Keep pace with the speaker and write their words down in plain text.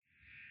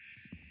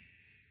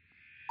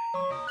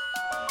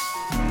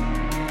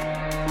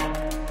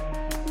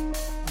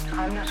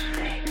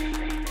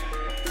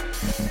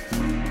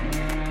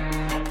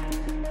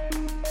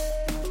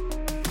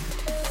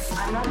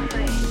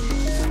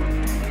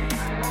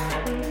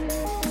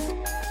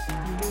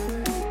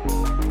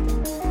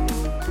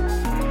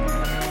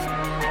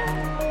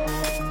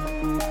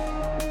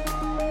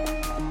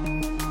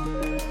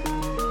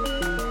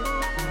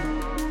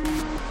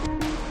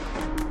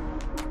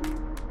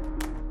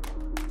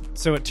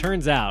So it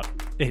turns out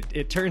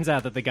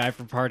that the guy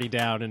from Party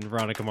Down and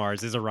Veronica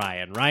Mars is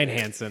Orion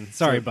Hansen.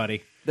 Sorry,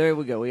 buddy. There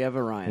we go. We have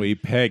Orion. We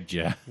pegged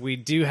you. We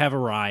do have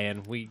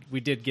Orion. We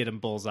did get him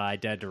bullseye,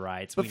 dead to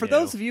rights. But for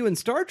those of you in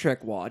Star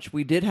Trek Watch,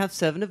 we did have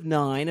Seven of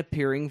Nine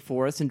appearing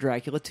for us in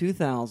Dracula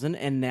 2000,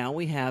 and now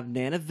we have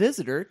Nana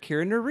Visitor,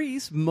 Kira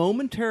Nerys,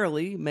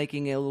 momentarily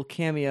making a little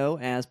cameo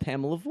as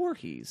Pamela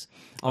Voorhees.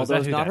 Although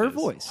it's not her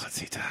voice. What's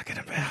he talking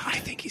about? I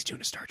think he's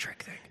doing a Star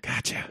Trek thing.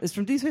 Gotcha. It's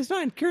from Deep Space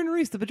Nine, Kira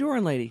Nerys, the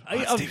Bajoran lady.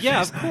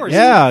 Yeah, of course.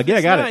 Yeah,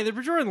 got it. The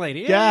Bajoran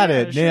lady. Got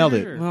it. Nailed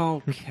it.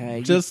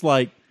 Okay. Just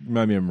like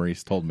my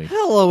memories told me.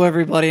 Hello,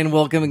 everybody, and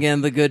welcome again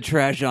to the Good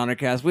Trash Genre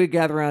Cast. We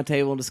gather around a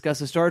table and discuss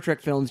the Star Trek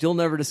films you'll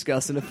never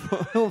discuss in a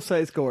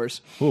full-size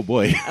course. Oh,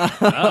 boy.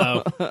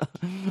 Uh-oh.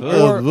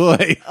 Oh,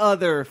 boy.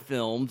 Other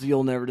films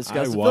you'll never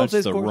discuss. I in watched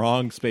full-size the course.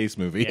 wrong space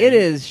movie. It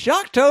is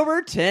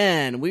Shocktober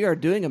 10. We are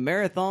doing a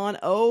marathon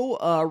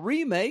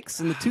remakes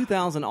in the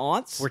 2000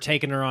 aughts. We're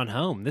taking her on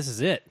home. This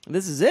is it.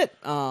 This is it.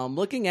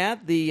 Looking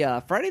at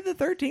the Friday the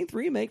 13th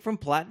remake from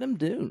Platinum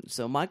Dune.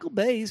 So Michael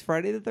Bay's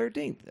Friday the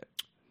 13th.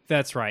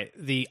 That's right.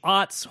 The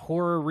aughts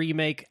horror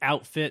remake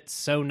outfit,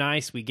 so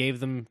nice. We gave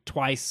them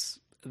twice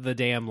the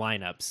damn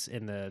lineups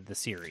in the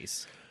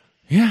series.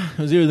 Yeah, it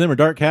was either them or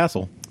Dark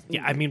Castle.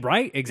 Yeah, I mean,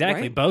 right?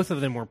 Exactly. Right. Both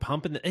of them were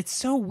pumping. It's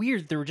so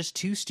weird. There were just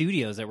two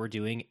studios that were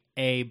doing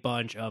a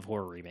bunch of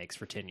horror remakes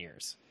for 10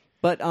 years.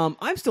 But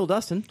I'm still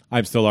Dustin.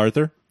 I'm still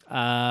Arthur.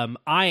 I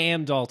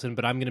am Dalton,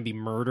 but I'm going to be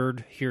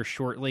murdered here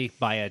shortly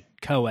by a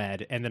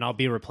co-ed, and then I'll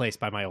be replaced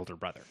by my older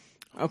brother.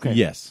 Okay.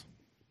 Yes.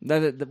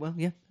 Well,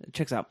 yeah, it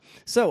checks out.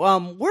 So,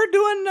 we're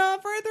doing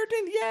Friday the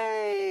 13th.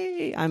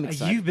 Yay! I'm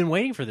excited. You've been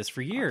waiting for this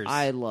for years.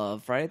 I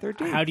love Friday the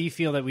 13th. How do you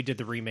feel that we did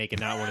the remake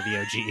and not one of the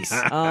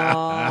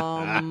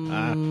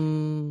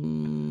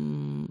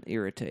OGs?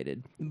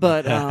 Irritated.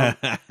 But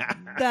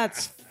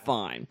that's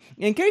fine.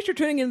 In case you're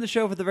tuning into the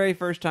show for the very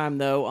first time,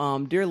 though,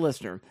 dear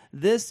listener,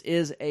 this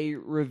is a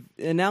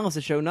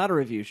analysis show, not a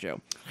review show.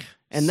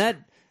 And that...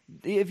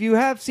 If you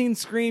have seen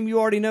Scream, you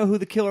already know who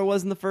the killer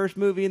was in the first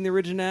movie and the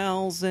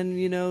originals, and,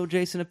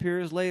 Jason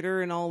appears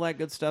later and all that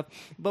good stuff.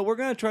 But we're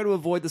going to try to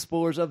avoid the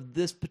spoilers of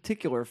this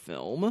particular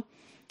film,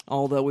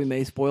 although we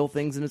may spoil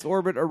things in its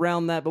orbit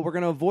around that, but we're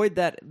going to avoid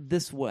that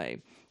this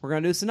way. We're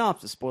going to do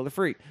synopsis,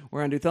 spoiler-free.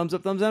 We're going to do thumbs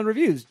up, thumbs down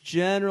reviews,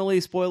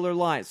 generally spoiler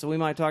light. So we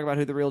might talk about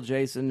who the real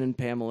Jason and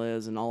Pamela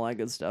is and all that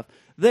good stuff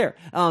there.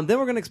 Then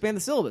we're going to expand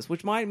the syllabus,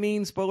 which might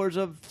mean spoilers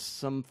of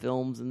some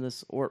films in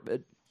this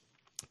orbit.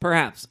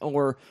 Perhaps,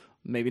 or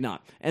maybe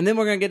not. And then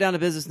we're going to get down to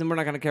business, and then we're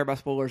not going to care about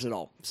spoilers at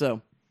all.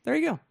 So, there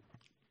you go.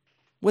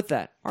 With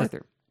that, Arthur,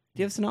 do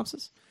you have a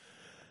synopsis?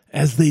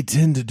 As they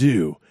tend to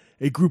do,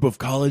 a group of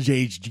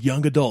college-aged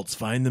young adults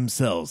find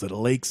themselves at a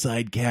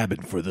lakeside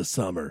cabin for the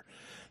summer.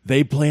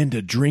 They plan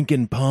to drink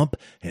and pump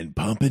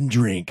and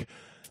drink.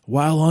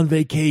 While on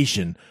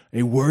vacation,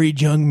 a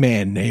worried young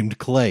man named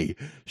Clay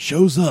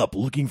shows up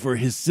looking for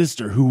his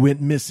sister who went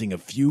missing a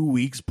few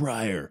weeks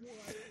prior.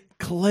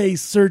 Clay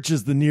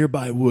searches the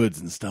nearby woods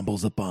and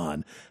stumbles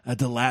upon a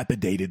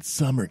dilapidated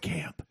summer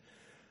camp.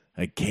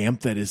 A camp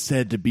that is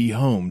said to be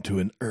home to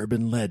an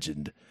urban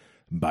legend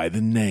by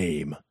the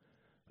name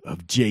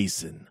of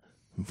Jason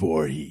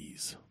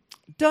Voorhees.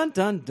 Dun,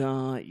 dun,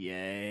 dun.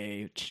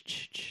 Yay.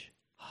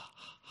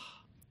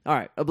 All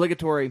right,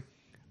 obligatory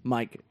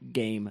mic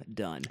game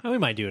done. We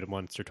might do it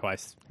once or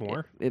twice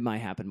more. It might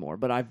happen more,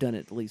 but I've done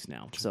it at least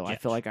now. So I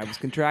feel like I was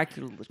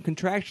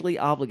contractually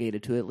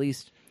obligated to at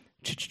least...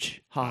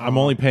 I'm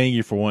only paying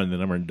you for one, and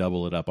then I'm going to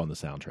double it up on the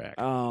soundtrack.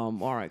 All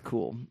right,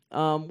 cool.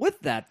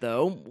 With that,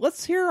 though,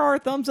 let's hear our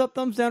thumbs up,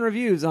 thumbs down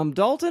reviews.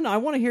 Dalton, I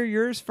want to hear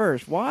yours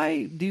first.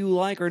 Why do you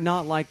like or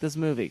not like this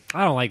movie?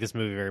 I don't like this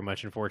movie very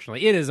much,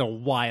 unfortunately. It is a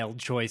wild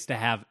choice to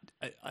have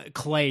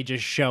Clay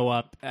just show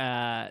up.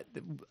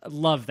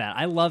 Love that.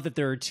 I love that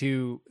there are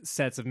two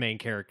sets of main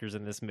characters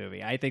in this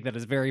movie. I think that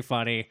is very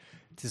funny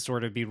to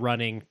sort of be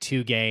running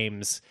two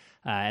games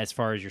as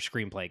far as your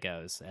screenplay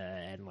goes,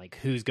 and like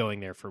who's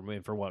going there for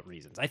what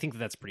reasons. I think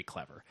that's pretty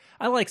clever.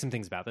 I like some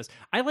things about this.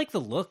 I like the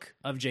look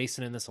of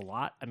Jason in this a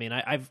lot. I mean,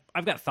 I've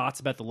got thoughts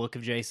about the look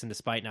of Jason,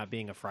 despite not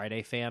being a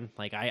Friday fan.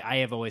 Like I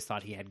have always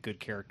thought he had good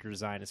character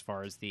design as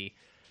far as the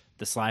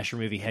slasher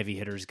movie heavy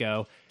hitters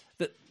go.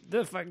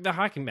 The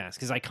hockey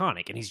mask is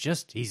iconic, and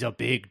he's a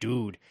big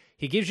dude.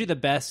 He gives you the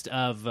best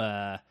of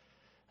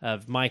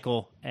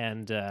Michael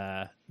and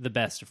the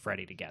best of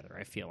Freddy together,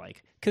 I feel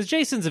like. Because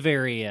Jason's a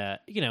very,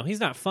 he's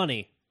not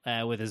funny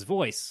with his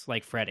voice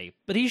like Freddy,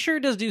 but he sure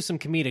does do some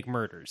comedic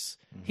murders.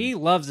 Mm-hmm. He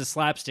loves to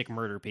slapstick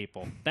murder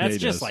people. That's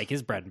just like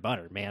his bread and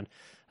butter, man.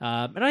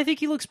 And I think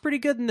he looks pretty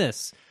good in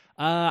this.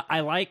 I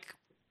like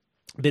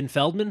Ben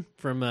Feldman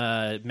from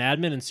Mad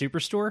Men and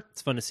Superstore.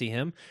 It's fun to see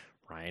him.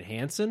 Ryan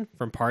Hansen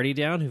from Party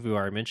Down, who we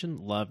already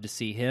mentioned. Love to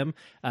see him.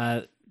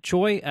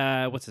 Choi,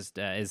 what's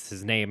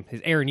his name?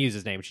 Aaron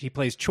Hughes' name. He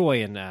plays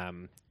Choi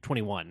in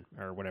 21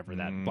 or whatever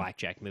that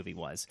Blackjack movie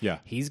was. Yeah.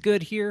 He's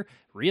good here.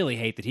 Really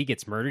hate that he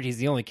gets murdered. He's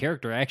the only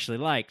character I actually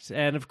liked.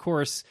 And of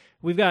course,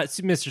 we've got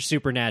Mr.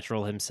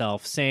 Supernatural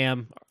himself,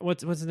 Sam.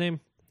 What's his name?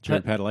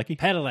 Jared Padalecki.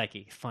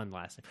 Padalecki, fun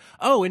last name.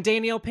 Oh, and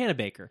Danielle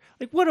Panabaker.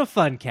 Like, what a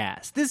fun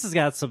cast. This has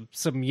got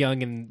some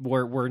young and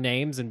were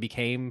names and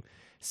became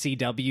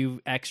CW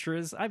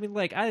extras. I mean,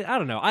 like, I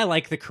don't know. I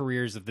like the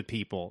careers of the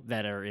people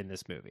that are in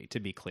this movie, to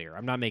be clear.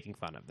 I'm not making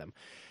fun of them.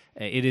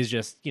 It is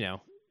just,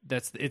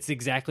 it's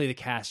exactly the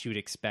cast you would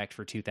expect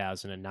for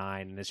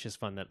 2009, and it's just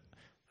fun that,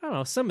 I don't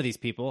know, some of these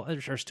people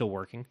are still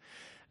working.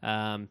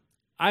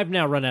 I've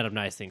now run out of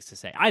nice things to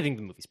say. I think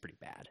the movie's pretty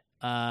bad.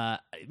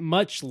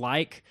 Much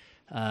like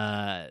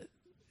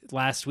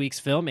last week's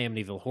film,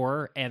 Amityville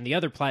Horror, and the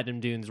other Platinum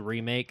Dunes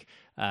remake,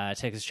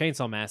 Texas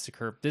Chainsaw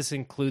Massacre, this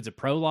includes a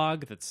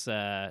prologue that's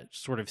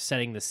sort of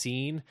setting the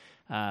scene.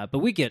 But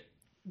we get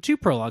 2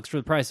 prologues for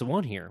the price of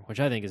 1 here, which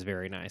I think is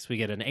very nice. We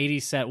get an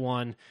 80s set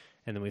one,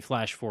 and then we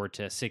flash forward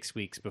to 6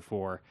 weeks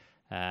before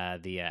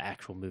the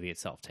actual movie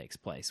itself takes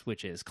place,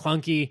 which is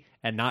clunky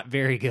and not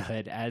very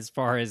good as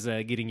far as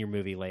getting your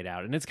movie laid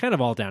out. And it's kind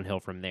of all downhill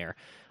from there.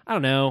 I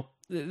don't know.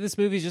 This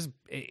movie's just,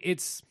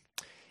 it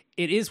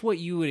is what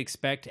you would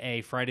expect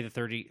a Friday the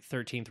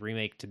 13th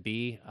remake to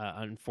be,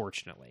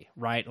 unfortunately,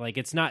 right? Like,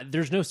 it's not,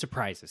 there's no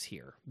surprises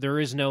here. There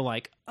is no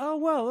like, oh,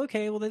 well,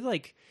 okay, well,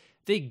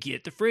 they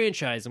get the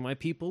franchise and why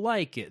people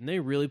like it, and they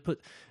really put...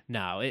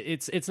 No,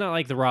 it's not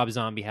like the Rob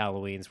Zombie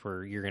Halloweens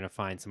where you're going to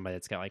find somebody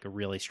that's got like a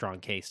really strong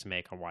case to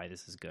make on why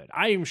this is good.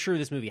 I am sure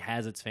this movie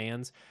has its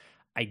fans.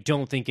 I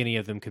don't think any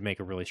of them could make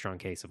a really strong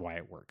case of why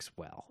it works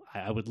well.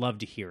 I would love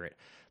to hear it.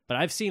 But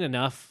I've seen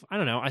enough. I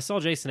don't know. I saw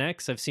Jason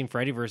X. I've seen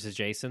Freddy vs.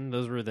 Jason.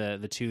 Those were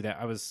the 2 that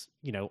I was,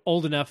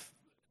 old enough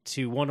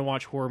to want to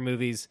watch horror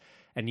movies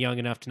and young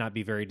enough to not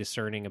be very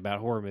discerning about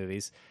horror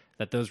movies,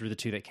 that those were the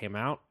 2 that came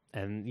out.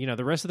 And,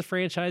 the rest of the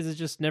franchises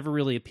just never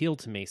really appealed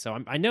to me. So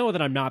I know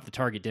that I'm not the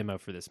target demo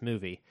for this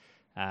movie.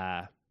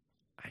 I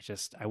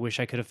wish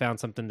I could have found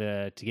something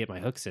to get my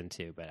hooks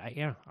into. But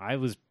I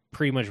was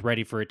pretty much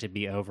ready for it to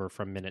be over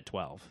from minute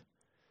 12.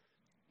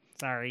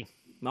 Sorry.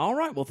 All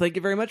right. Well, thank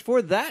you very much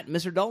for that,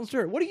 Mr. Dalton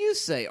Stewart. What do you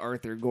say,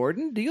 Arthur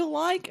Gordon? Do you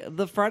like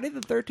the Friday the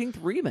 13th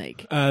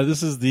remake?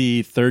 This is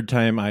the 3rd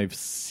time I've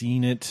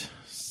seen it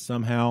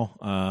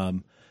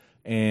somehow.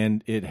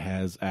 And it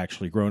has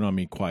actually grown on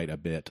me quite a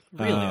bit.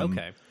 Really?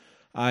 Okay.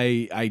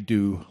 I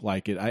do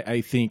like it.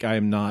 I think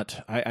I'm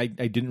not... I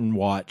didn't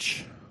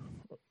watch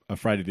a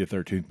Friday the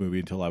 13th movie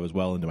until I was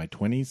well into my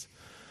 20s.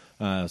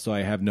 So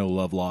I have no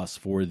love loss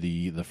for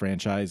the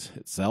franchise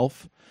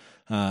itself.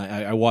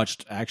 I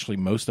watched actually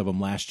most of them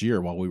last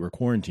year while we were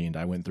quarantined.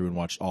 I went through and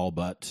watched all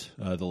but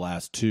the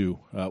last 2.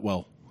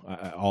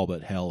 All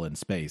but Hell and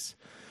Space.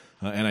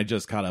 And I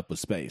just caught up with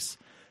Space.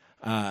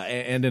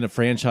 And in a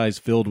franchise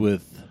filled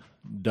with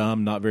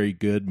dumb, not very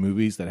good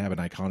movies that have an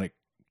iconic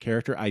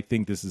character, I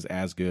think this is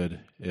as good,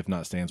 if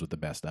not stands with the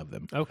best of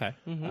them. Okay.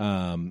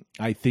 Mm-hmm.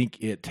 I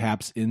think it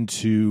taps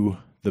into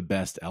the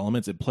best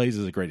elements. It plays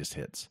as the greatest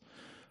hits.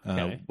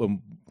 Okay.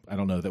 I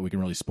don't know that we can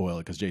really spoil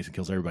it because Jason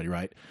kills everybody,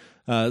 right?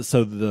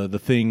 So the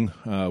thing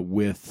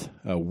with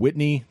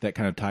Whitney that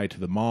kind of tied to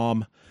the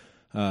mom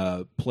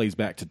plays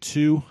back to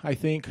 2, I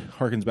think,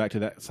 harkens back to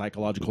that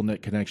psychological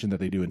net connection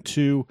that they do in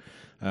 2.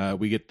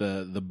 We get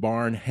the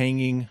barn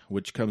hanging,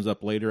 which comes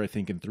up later, I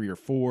think, in 3 or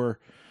 4.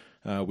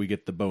 We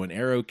get the bow and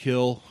arrow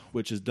kill,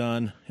 which is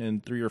done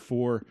in 3 or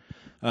 4.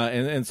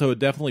 And so it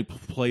definitely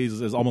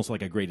plays as almost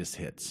like a greatest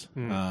hits.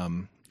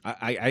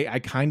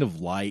 I kind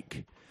of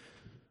like...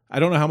 I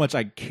don't know how much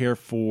I care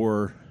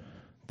for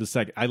the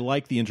second. I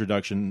like the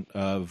introduction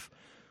of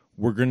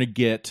we're going to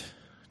get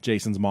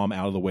Jason's mom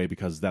out of the way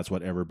because that's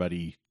what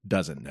everybody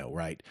doesn't know,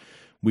 right?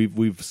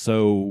 We've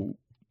so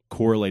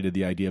correlated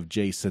the idea of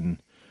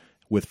Jason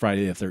with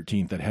Friday the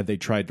 13th that had they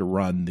tried to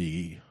run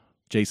the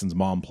Jason's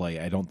mom play,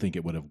 I don't think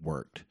it would have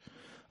worked.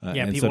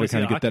 And so to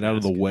kind of get that out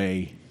of the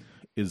way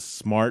is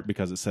smart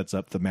because it sets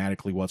up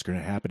thematically what's going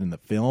to happen in the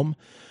film,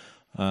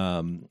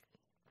 and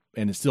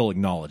it still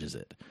acknowledges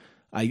it.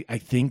 I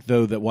think,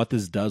 though, that what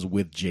this does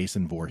with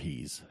Jason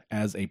Voorhees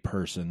as a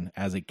person,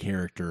 as a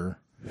character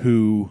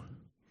who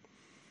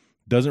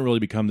doesn't really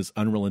become this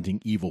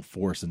unrelenting evil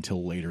force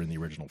until later in the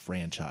original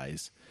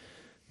franchise,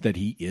 that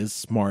he is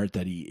smart,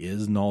 that he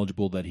is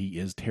knowledgeable, that he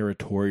is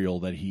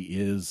territorial, that he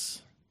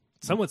is...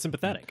 somewhat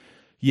sympathetic.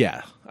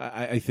 Yeah,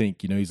 I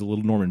think, he's a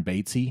little Norman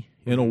Batesy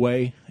in a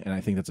way, and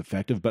I think that's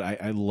effective, but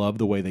I love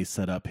the way they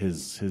set up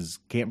his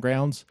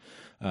campgrounds,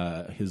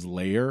 his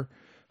lair,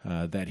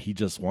 that he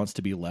just wants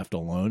to be left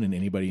alone, and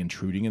anybody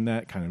intruding in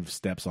that kind of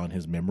steps on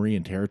his memory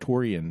and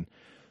territory, and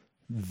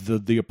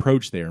the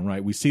approach there,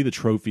 right? We see the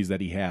trophies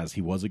that he has.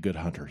 He was a good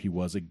hunter. He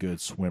was a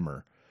good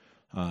swimmer.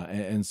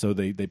 And so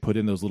they put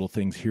in those little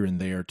things here and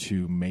there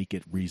to make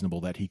it reasonable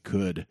that he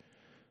could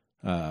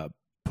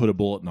put a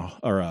bullet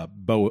or a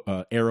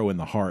arrow in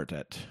the heart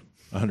at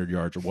 100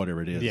 yards or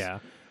whatever it is. Yeah.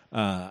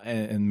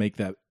 And make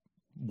that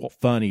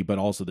funny, but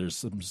also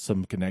there's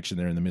some connection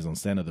there in the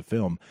mise-en-scène of the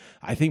film.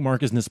 I think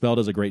Marcus Nispel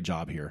does a great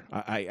job here.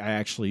 I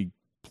actually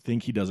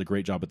think he does a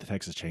great job with the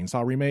Texas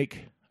Chainsaw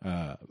remake.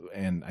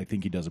 and I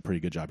think he does a pretty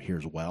good job here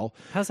as well.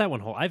 How's that one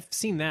hold? I've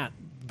seen that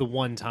the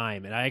one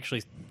time, and I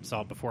actually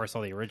saw it before I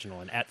saw the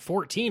original. And at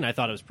 14, I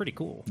thought it was pretty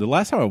cool. The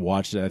last time I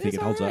watched it, I think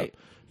It's it holds all right. up.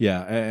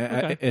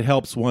 Yeah, it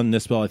helps. One,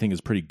 Nispel I think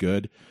is pretty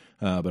good,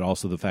 but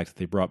also the fact that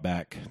they brought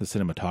back the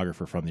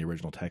cinematographer from the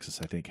original Texas,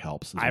 I think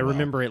helps. As I well.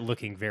 remember it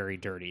looking very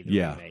dirty. The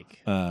Yeah,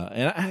 remake.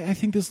 and I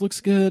think this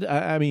looks good.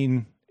 I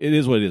mean, it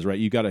is what it is, right?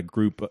 You got a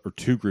group or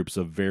two groups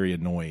of very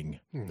annoying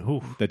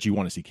Ooh. that you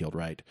want to see killed,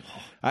 right?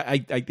 I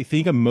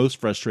think I'm most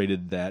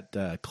frustrated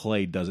that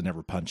Clay doesn't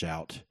ever punch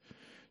out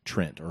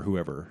Trent or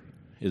whoever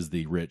is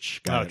the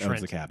rich guy that owns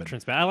the cabin.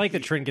 Trent's bad. I like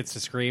that Trent gets to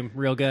scream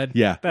real good.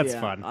 Yeah. That's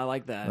Yeah, fun. I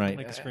like that. Right,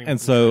 like the scream and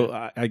from so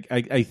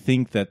I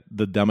think that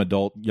the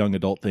young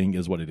adult thing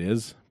is what it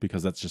is,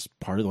 because that's just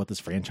part of what this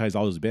franchise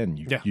always been.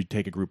 You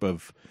take a group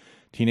of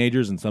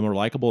teenagers, and some are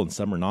likable and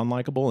some are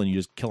non-likable, and you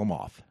just kill them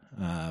off.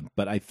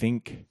 But I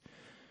think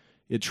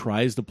it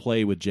tries to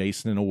play with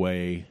Jason in a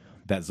way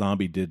that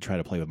Zombie did try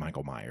to play with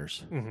Michael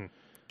Myers,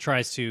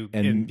 Tries to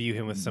and imbue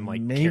him with some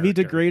like maybe to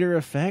character. greater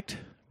effect.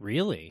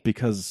 Really?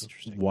 Because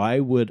why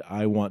would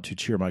I want to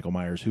cheer Michael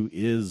Myers, who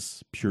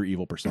is pure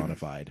evil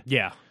personified?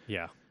 Yeah.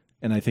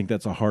 And I think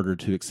that's a harder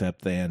to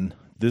accept than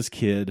this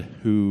kid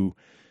who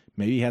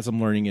maybe had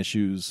some learning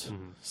issues,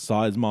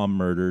 saw his mom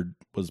murdered,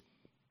 was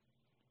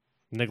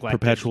Neglected.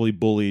 perpetually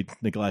bullied,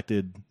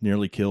 neglected,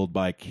 nearly killed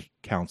by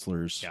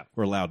counselors, Yeah.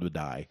 were allowed to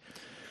die.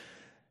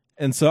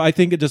 And so I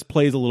think it just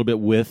plays a little bit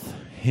with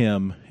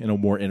him in a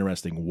more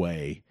interesting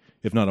way,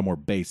 if not a more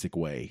basic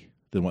way,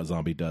 than what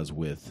Zombie does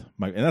with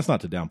and that's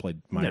not to downplay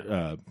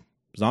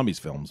Zombie's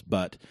films,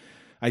 but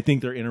I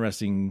think they're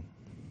interesting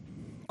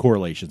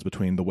correlations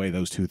between the way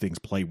those two things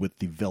play with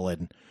the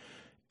villain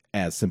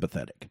as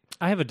sympathetic.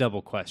 I have a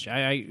double question.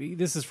 I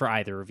this is for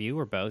either of you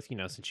or both,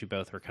 since you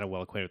both are kind of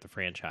well acquainted with the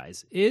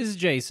franchise. Is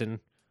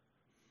Jason,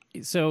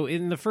 so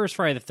in the first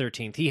Friday the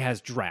 13th, he has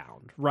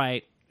drowned,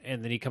 right?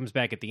 And then he comes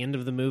back at the end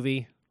of the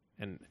movie,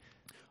 and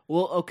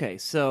Well, okay,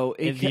 so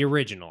in the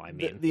original, I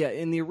mean.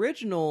 in the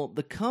original,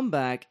 the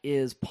comeback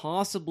is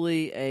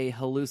possibly a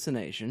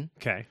hallucination,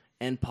 Okay.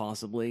 and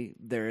possibly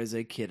there is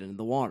a kid in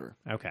the water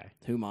Okay.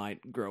 who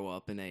might grow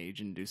up in age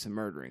and do some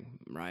murdering,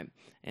 right?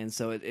 And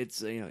so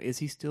it's is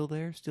he still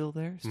there? Still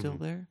there? Still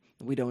there?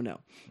 We don't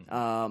know.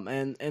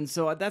 And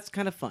so that's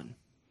kind of fun.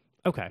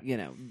 Okay.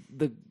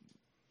 The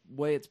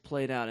way it's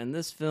played out in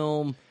this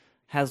film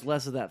has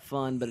less of that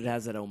fun, but it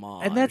has that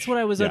homage. And that's what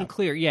I was Yeah.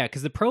 unclear. Yeah,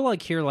 because the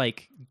prologue here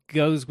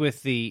goes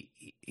with the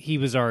he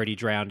was already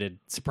drowned.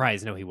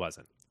 Surprise, no, he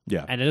wasn't.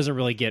 Yeah. And it doesn't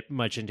really get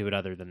much into it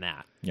other than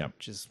that. Yeah.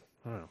 Which is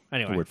I don't know.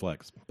 Anyway, Weird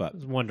flex. But I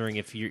was wondering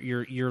if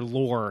your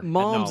lore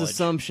Mom's knowledge-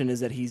 assumption is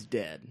that he's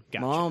dead.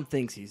 Gotcha. Mom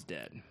thinks he's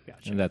dead.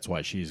 Gotcha. and that's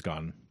why she's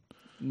gone.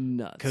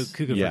 Nuts.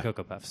 Cuckoo Yeah. for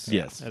Cocoa Puffs.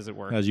 Yes. as it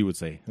were. As you would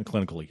say,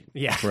 clinically.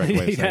 Yeah, Correct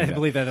way of saying I that.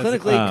 believe that's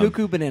Clinically,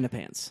 cuckoo banana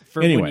pants.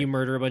 for Anyway. when you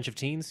murder a bunch of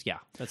teens. Yeah,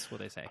 that's what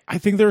they say. I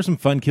think there are some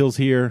fun kills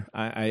here.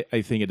 I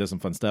think it does some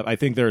fun stuff. I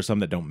think there are some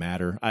that don't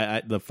matter.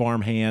 The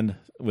farmhand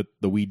with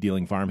the weed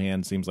dealing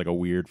farmhand seems like a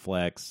weird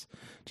flex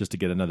just to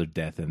get another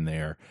death in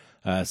there.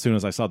 As soon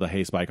as I saw the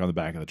hay spike on the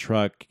back of the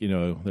truck,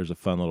 there's a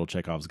fun little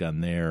Chekhov's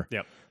gun there.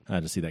 Yep.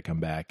 To see that come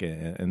back,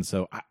 and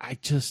so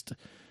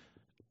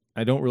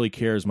I don't really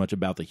care as much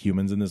about the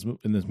humans in this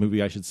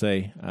movie, I should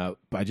say. But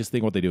I just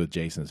think what they do with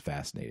Jason is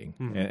fascinating,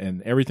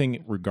 and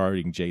everything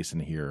regarding Jason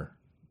here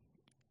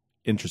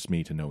interests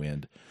me to no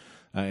end.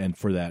 And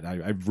for that,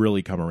 I've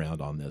really come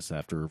around on this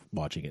after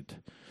watching it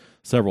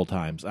several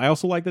times. I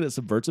also like that it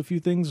subverts a few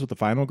things with the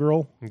final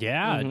girl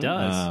Yeah, it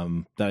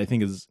does. that I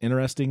think is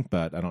interesting,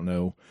 but I don't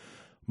know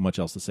much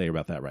else to say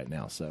about that right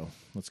now. So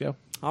let's go.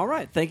 All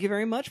right. Thank you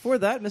very much for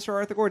that, Mr.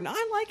 Arthur Gordon.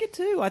 I like it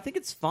too. I think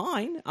it's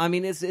fine. I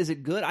mean, is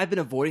it good? I've been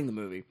avoiding the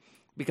movie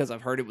because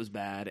I've heard it was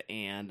bad,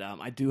 and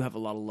I do have a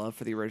lot of love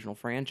for the original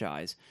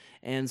franchise.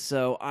 And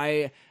so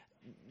I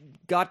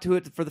got to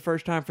it for the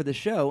first time for the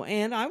show,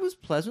 and I was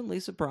pleasantly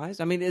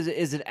surprised. I mean, is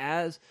it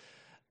as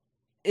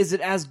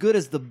good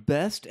as the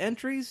best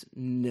entries?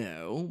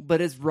 No, but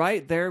it's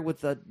right there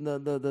with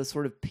the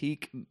sort of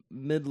peak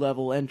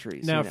mid-level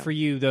entries. Now, for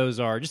you, those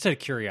are just out of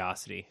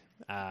curiosity,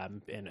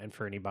 and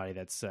for anybody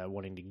that's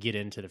wanting to get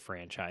into the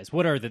franchise,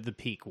 what are the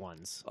peak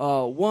ones?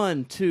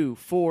 1, 2,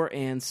 4,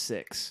 and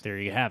 6. There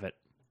you have it.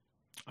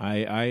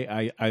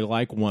 I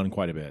like 1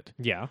 quite a bit.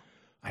 Yeah,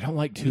 I don't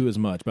like 2 as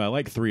much, but I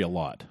like 3 a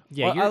lot.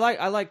 yeah. Well,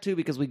 I like 2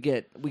 because we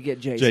get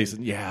Jason.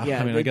 Jason, yeah.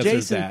 Yeah, I mean, the I guess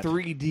there's Jason that.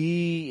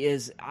 3D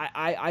is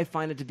I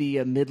find it to be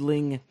a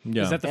middling.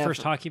 Yeah. Is that the Yeah,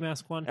 first for- hockey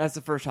mask one? That's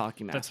the first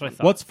hockey match. That's what I one.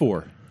 thought. What's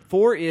 4?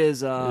 4 is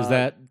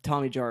that-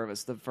 Tommy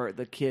Jarvis,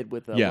 the kid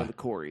with one Yeah. of the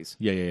Corys.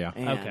 Yeah.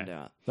 And, Okay.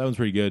 That one's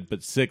pretty good,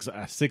 but 6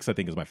 I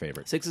think is my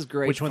favorite. 6 is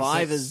great. Which one's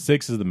 5 6? is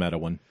 6 is the meta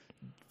one.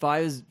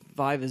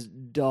 5 is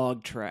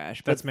dog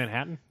trash. That's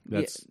Manhattan.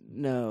 That's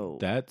no.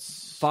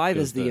 that's 5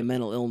 goes is the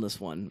mental illness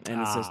one,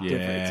 and it's just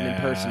different. It's an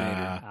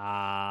impersonator.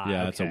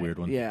 Yeah, that's a okay. weird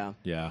one. Yeah.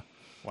 Yeah.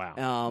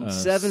 Wow.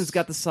 7's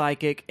got the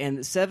psychic,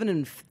 and 7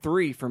 and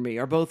 3 for me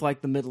are both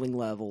like the middling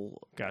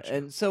level. Gotcha.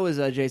 And so is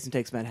Jason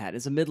Takes Manhattan.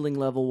 It's a middling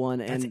level one.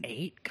 That's and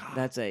 8. God.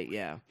 That's 8,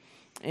 yeah.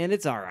 and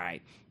it's all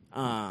right.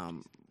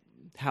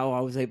 How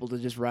I was able to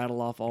just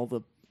rattle off all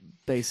the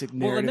basic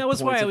narrative Well, and that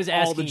was why points I of was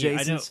all the asking you. I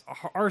know Jasons.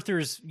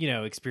 Arthur's,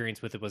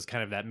 experience with it was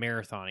kind of that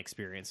marathon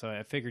experience. So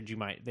I figured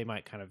they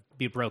might kind of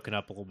be broken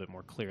up a little bit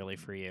more clearly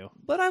for you.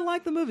 But I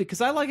like the movie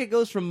because I like it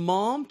goes from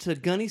mom to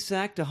gunny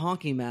sack to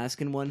honky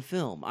mask in one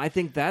film. I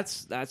think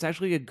that's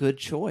actually a good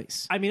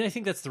choice. I mean, I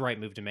think that's the right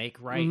move to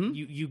make, right?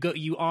 Mm-hmm.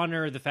 You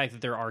honor the fact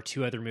that there are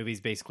two other movies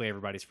basically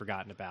everybody's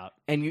forgotten about.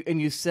 And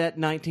you set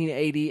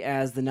 1980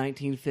 as the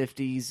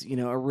 1950s,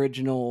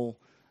 original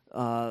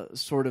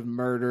sort of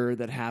murder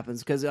that happens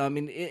because I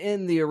mean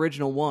in the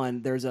original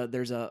one there's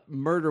a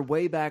murder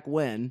way back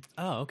when.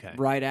 Oh, okay.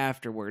 Right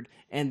afterward,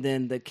 and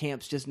then the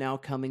camp's just now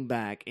coming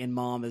back, and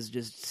mom is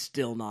just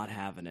still not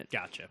having it.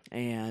 Gotcha.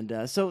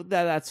 And so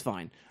that's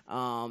fine.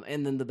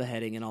 And then the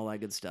beheading and all that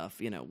good stuff.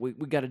 We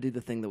got to do the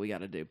thing that we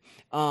got to do.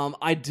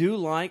 I do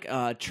like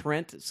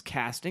Trent's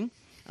casting.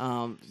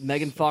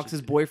 Megan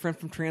Fox's boyfriend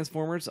from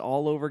Transformers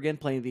all over again,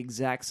 playing the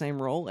exact same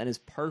role and is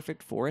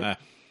perfect for it.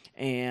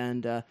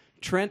 And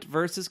Trent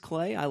versus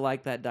Clay, I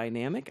like that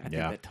dynamic. I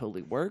think that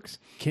totally works.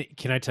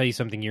 Can I tell you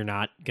something you're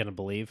not going to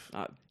believe?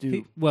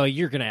 Well,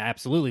 you're going to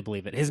absolutely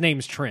believe it. His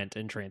name's Trent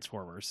in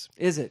Transformers.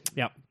 Is it?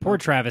 Yep. Poor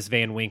Travis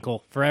Van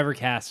Winkle, forever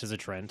cast as a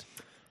Trent.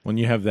 When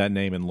you have that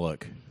name and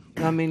look.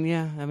 I mean,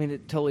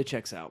 it totally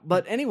checks out.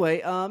 But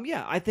anyway,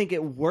 I think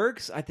it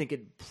works. I think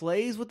it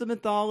plays with the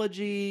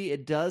mythology.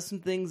 It does some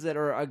things that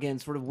are, again,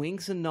 sort of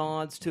winks and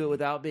nods to it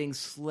without being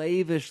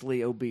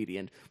slavishly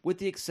obedient, with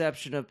the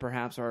exception of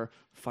perhaps our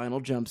final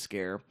jump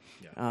scare,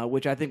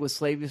 which I think was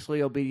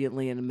slavishly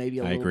obediently and maybe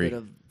a little bit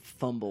of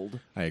fumbled.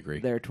 I agree.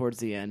 There towards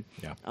the end.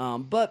 Yeah.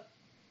 But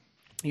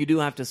you do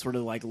have to sort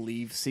of like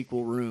leave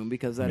sequel room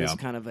because that is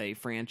kind of a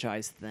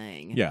franchise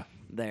thing. Yeah.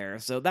 There,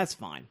 so that's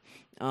fine.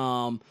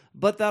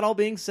 But that all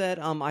being said,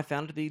 I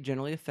found it to be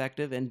generally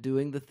effective and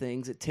doing the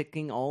things at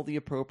ticking all the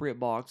appropriate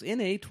box in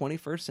a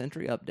 21st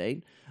century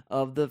update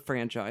of the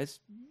franchise.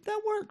 That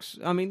works.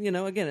 I mean,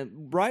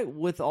 again, right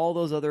with all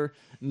those other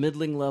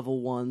middling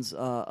level ones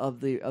of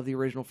the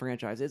original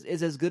franchise,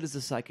 it's as good as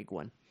the Psychic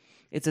one.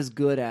 It's as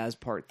good as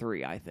Part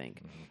 3, I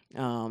think.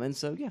 And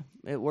so,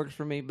 it works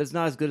for me. But it's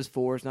not as good as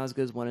 4. It's not as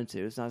good as 1 and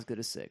 2. It's not as good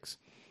as 6.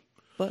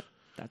 But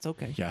that's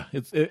okay. Yeah,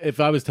 if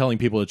I was telling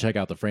people to check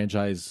out the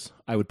franchise,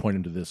 I would point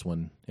them to this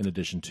one in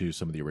addition to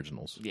some of the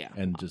originals. Yeah.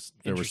 And just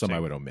there were some I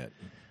would omit.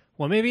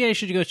 Well, maybe I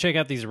should go check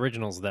out these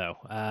originals, though.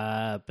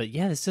 But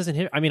yeah, this doesn't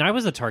hit. I mean, I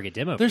was a target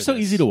demo. They're for so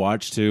this. easy to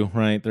watch too,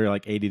 right? They're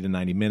like 80 to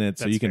 90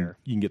 minutes, so That's you can fair.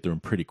 get through them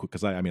pretty quick.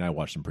 Because I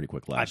watched them pretty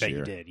quick I last bet year.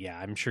 you did. Yeah,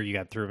 I'm sure you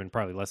got through them in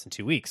probably less than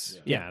 2 weeks.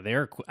 Yeah,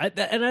 they're and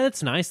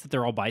that's nice that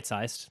they're all bite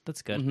sized.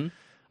 That's good. Mm-hmm.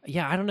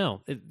 Yeah, I don't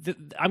know.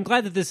 I'm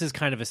glad that this is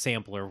kind of a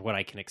sampler of what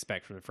I can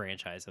expect from the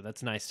franchise. So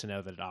that's nice to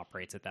know that it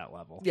operates at that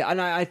level. Yeah,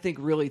 and I think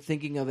really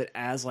thinking of it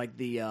as like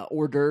the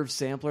hors d'oeuvre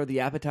sampler,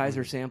 the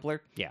appetizer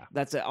sampler. Yeah.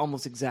 That's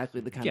almost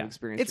exactly the kind of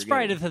experience. It's you're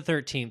Friday getting. the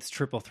 13th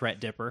triple threat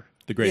dipper.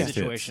 The greatest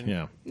situation.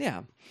 hits. Yeah.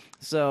 Yeah.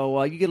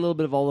 So you get a little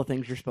bit of all the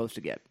things you're supposed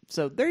to get.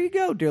 So there you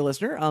go, dear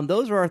listener.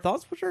 Those are our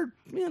thoughts, which are,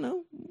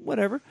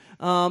 whatever,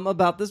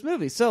 about this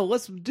movie. So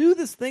let's do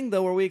this thing,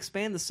 though, where we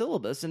expand the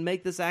syllabus and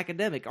make this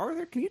academic.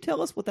 Arthur, can you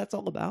tell us what that's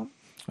all about?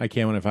 I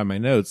can when I find my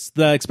notes.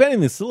 The expanding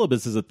the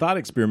syllabus is a thought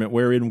experiment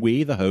wherein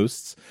we, the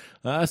hosts,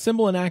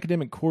 assemble an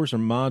academic course or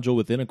module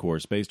within a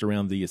course based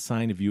around the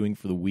assigned viewing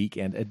for the week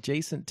and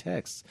adjacent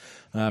texts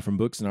from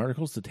books and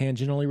articles to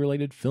tangentially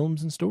related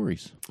films and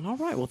stories. All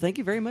right. Well, thank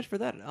you very much for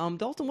that.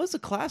 Dalton, what's the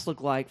class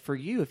look like for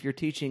you if you're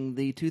teaching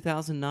the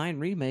 2009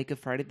 remake of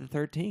Friday the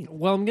 13th?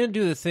 Well, I'm going to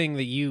do the thing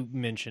that you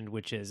mentioned,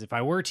 which is if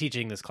I were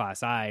teaching this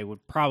class, I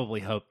would probably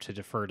hope to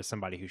defer to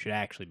somebody who should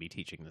actually be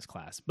teaching this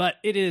class. But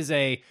it is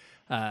a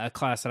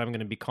class that I'm going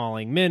to be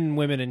calling Men,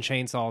 Women, and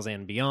Chainsaws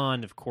and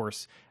Beyond. Of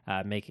course,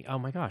 making... Oh,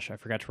 my gosh, I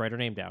forgot to write her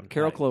name down.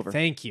 Carol Clover.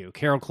 Thank you.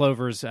 Carol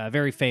Clover's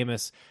very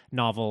famous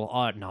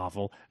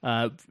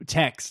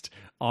text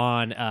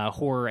on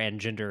horror and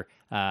gender,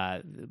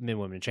 Men,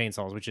 Women, and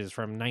Chainsaws, which is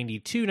from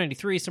 92,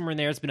 93, somewhere in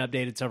there. It's been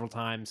updated several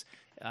times.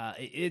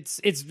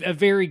 It's a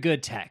very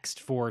good text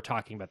for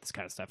talking about this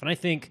kind of stuff. And I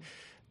think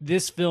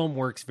this film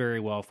works very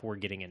well for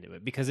getting into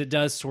it because it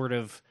does sort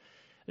of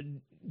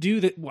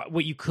do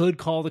what you could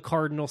call the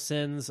cardinal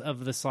sins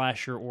of the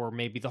slasher or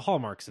maybe the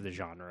hallmarks of the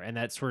genre. And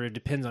that sort of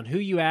depends on who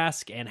you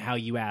ask and how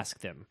you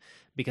ask them.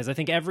 Because I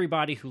think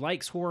everybody who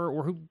likes horror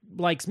or who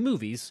likes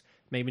movies,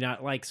 maybe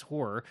not likes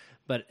horror,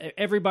 but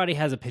everybody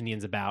has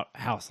opinions about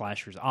how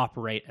slashers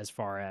operate as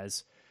far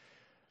as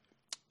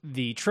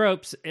the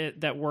tropes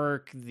that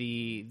work,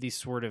 the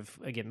sort of,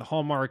 again, the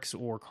hallmarks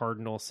or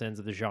cardinal sins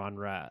of the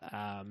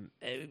genre,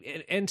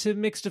 and to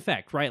mixed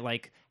effect, right?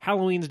 Like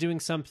Halloween's doing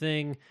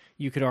something,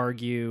 you could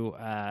argue,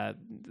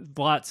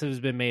 lots has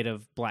been made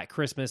of Black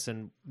Christmas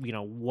and,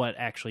 what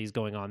actually is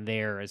going on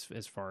there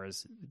as far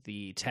as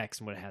the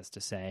text and what it has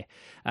to say.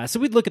 So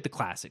we'd look at the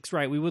classics,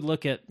 right? We would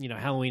look at,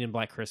 Halloween and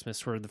Black Christmas,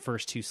 sort of the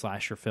first two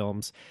slasher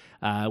films.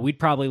 We'd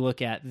probably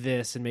look at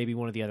this and maybe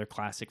one of the other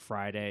classic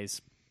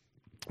Fridays.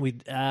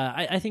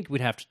 I think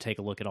we'd have to take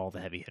a look at all the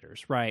heavy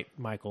hitters, right?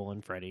 Michael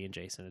and Freddie and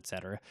Jason,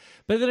 etc.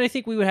 But then I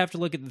think we would have to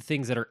look at the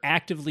things that are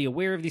actively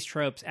aware of these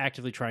tropes,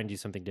 actively trying to do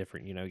something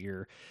different. You know,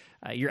 your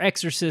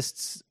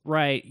exorcists,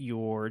 right?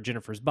 Your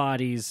Jennifer's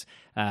Bodies,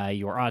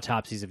 your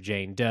autopsies of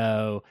Jane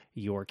Doe,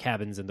 your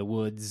Cabins in the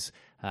Woods,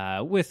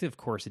 with, of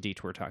course, a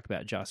detour talk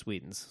about Joss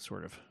Whedon's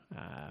sort of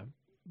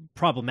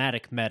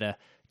problematic meta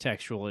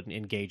textual and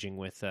engaging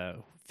with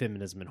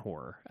feminism and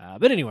horror.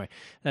 But anyway,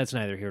 that's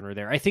neither here nor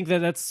there. I think that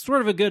that's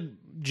sort of a good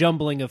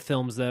jumbling of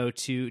films, though,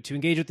 to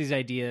engage with these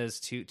ideas,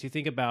 to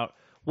think about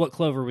what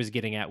Clover was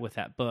getting at with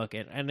that book,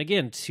 and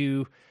again,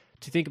 to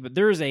think about,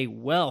 there is a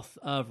wealth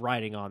of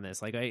writing on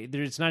this. Like,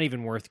 it's not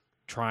even worth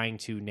trying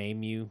to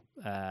name you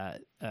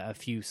a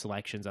few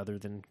selections other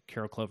than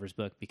Carol Clover's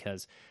book,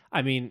 because,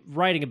 I mean,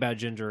 writing about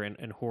gender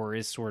and horror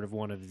is sort of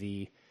one of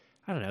the,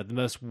 I don't know, the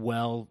most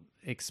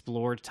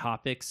well-explored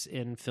topics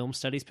in film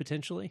studies,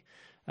 potentially.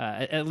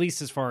 At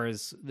least as far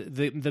as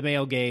the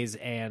male gaze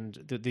and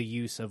the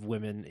use of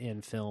women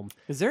in film.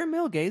 Is there a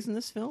male gaze in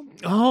this film?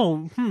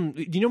 Oh, do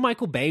you know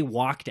Michael Bay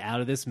walked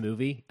out of this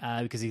movie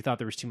because he thought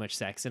there was too much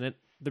sex in it?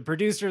 The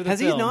producer of the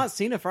film. Has he not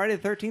seen a Friday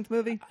the 13th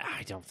movie?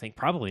 I don't think.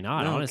 Probably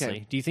not, Oh, honestly.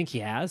 okay. Do you think he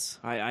has?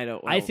 I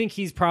don't. I think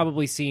he's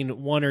probably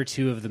seen one or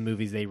two of the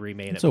movies they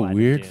remade. It's at a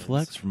Platinum weird Dunes.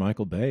 flex for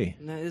Michael Bay.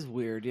 That is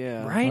weird,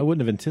 yeah. Right? I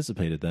wouldn't have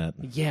anticipated that.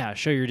 Yeah,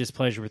 show your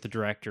displeasure with the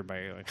director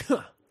by going,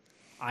 huh,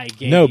 I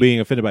gave No, you- being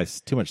offended by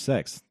too much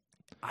sex.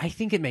 I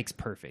think it makes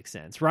perfect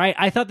sense, right?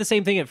 I thought the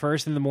same thing at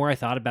first, and the more I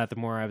thought about it, the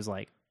more I was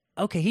like,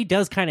 okay, he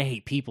does kind of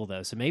hate people,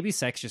 though, so maybe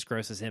sex just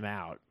grosses him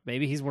out.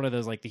 Maybe he's one of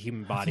those, like, the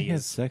human He body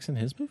has is... sex in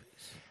his movies,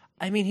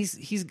 I mean, he's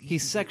He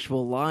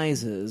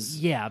sexualizes.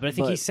 yeah, but I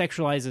think he but-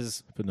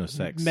 sexualizes but no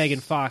sex. Megan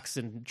Fox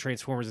and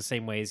Transformers the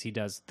same way as he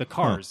does the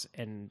cars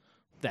in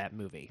that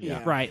movie.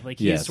 Yeah. Right? Like,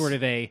 Yes. he's sort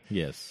of a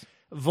Yes.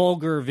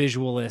 vulgar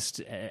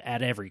visualist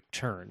at every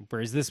turn,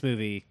 whereas this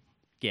movie,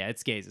 yeah,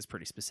 its gaze is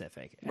pretty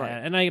specific. Right.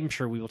 And I'm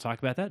sure we will talk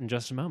about that in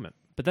just a moment.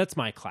 But that's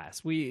my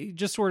class. We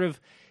just sort of,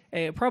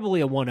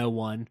 probably a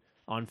 101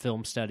 on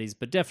film studies,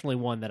 but definitely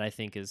one that I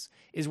think is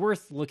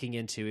worth looking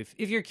into.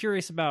 If you're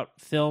curious about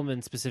film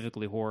and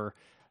specifically horror,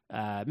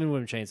 Men,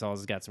 Women, Chainsaws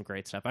has got some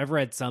great stuff. I've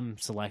read some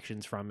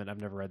selections from it. I've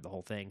never read the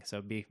whole thing, so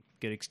it'd be a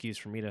good excuse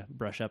for me to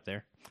brush up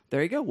there.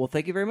 There you go. Well,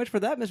 thank you very much for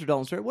that, Mr.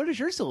 Dalton Stewart. What does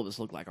your syllabus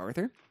look like,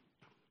 Arthur?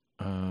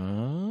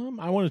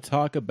 I want to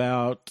talk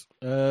about.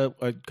 I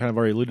kind of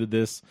already alluded to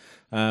this.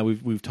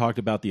 We've talked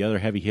about the other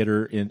heavy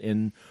hitter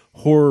in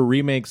horror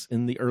remakes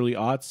in the early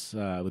aughts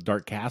with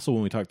Dark Castle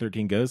when we talked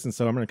 13 Ghosts, and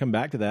so I'm going to come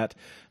back to that,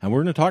 and we're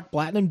going to talk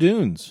Platinum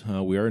Dunes.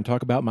 We are going to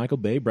talk about Michael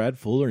Bay, Brad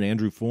Fuller, and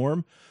Andrew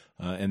Form,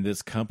 and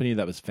this company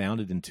that was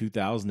founded in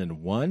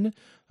 2001.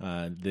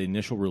 The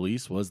initial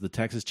release was the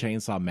Texas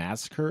Chainsaw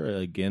Massacre,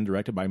 again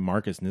directed by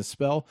Marcus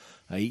Nispel,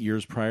 8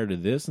 years prior to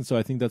this, and so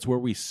I think that's where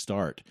we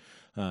start.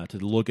 To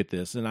look at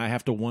this, and I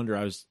have to wonder.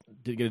 I was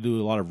going to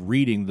do a lot of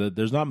reading.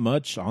 There's not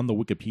much on the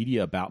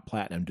Wikipedia about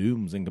Platinum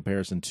Dunes in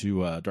comparison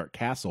to Dark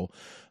Castle,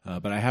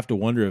 but I have to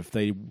wonder if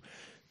they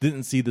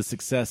didn't see the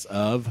success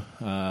of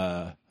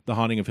The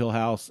Haunting of Hill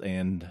House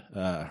and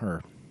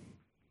her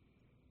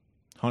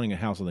Haunting a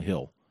House on the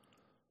Hill,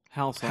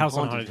 House on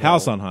Haunted Hill.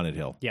 House on Haunted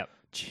Hill, Yep.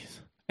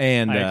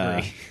 and I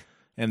agree.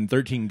 and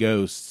 13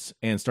 Ghosts,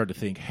 and start to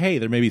think, hey,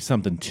 there may be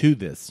something to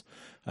this,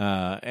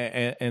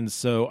 and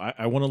so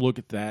I want to look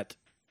at that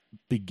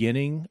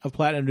beginning of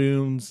Platinum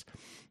Dunes,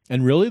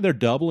 and really they're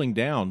doubling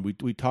down.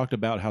 We talked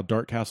about how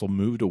Dark Castle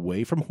moved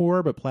away from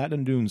horror, but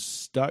Platinum Dunes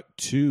stuck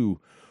to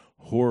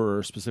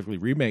horror, specifically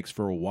remakes,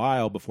 for a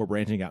while before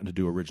branching out to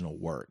do original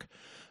work.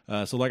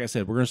 So like I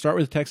said, we're going to start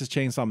with Texas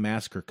Chainsaw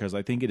Massacre because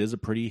I think it is a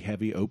pretty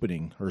heavy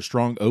opening, or a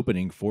strong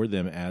opening for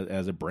them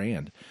as a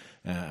brand.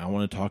 I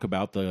want to talk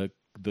about the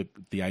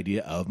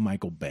idea of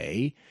Michael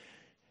Bay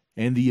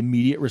and the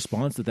immediate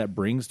response that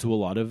brings to a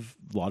lot of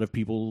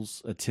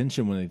people's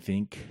attention when they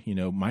think,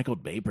 Michael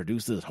Bay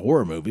produced this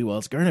horror movie. Well,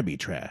 it's going to be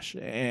trash,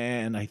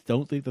 and I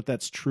don't think that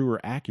that's true or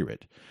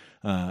accurate.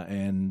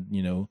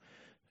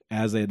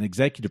 As an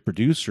executive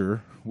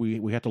producer,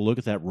 we have to look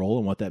at that role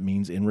and what that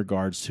means in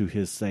regards to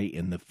his say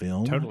in the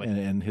film, Totally.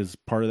 and his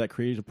part of that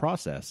creative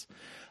process.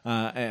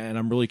 And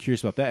I'm really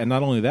curious about that. And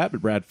not only that,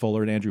 but Brad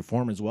Fuller and Andrew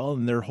Form as well,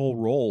 and their whole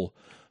role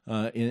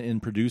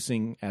in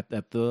producing at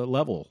the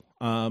level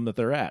that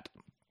they're at.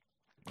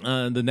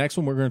 The next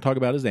one we're going to talk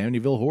about is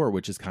Amityville Horror,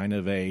 which is kind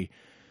of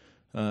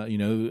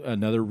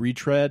another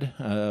retread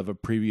of a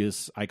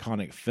previous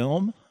iconic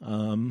film.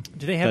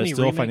 Do they have that any is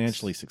still remakes?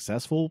 financially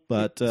successsucable,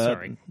 but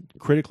Sorry.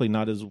 critically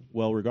not as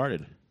well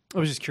regarded. I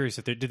was just curious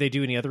if did they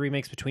do any other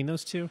remakes between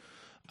those two?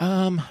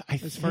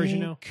 As far as you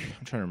know?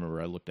 I'm trying to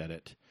remember. I looked at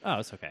it. Oh,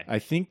 it's okay. I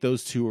think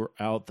those two are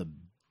out the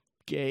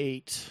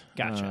gate.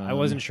 Gotcha. I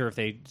wasn't sure if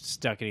they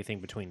stuck anything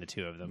between the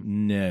two of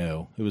them.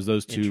 No, it was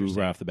those two Interesting.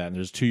 right off the bat. And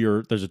there's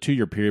a 2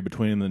 year period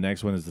between them. The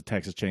next one is the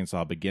Texas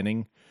Chainsaw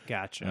Beginning,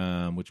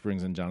 Gotcha. which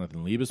brings in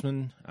Jonathan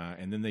Liebesman,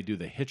 and then they do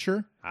The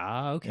Hitcher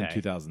Okay. in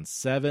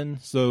 2007.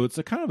 So it's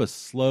a kind of a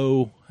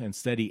slow and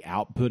steady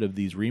output of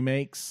these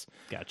remakes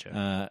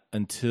Gotcha.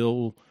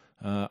 until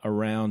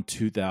around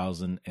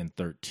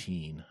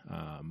 2013,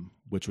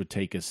 which would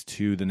take us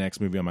to the next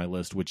movie on my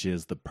list, which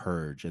is The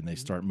Purge, and they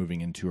start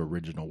moving into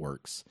original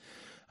works.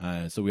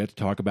 So we have to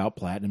talk about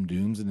Platinum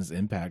Dunes and its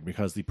impact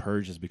because The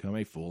Purge has become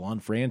a full-on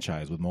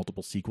franchise with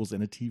multiple sequels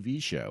and a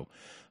TV show.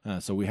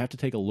 So we have to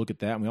take a look at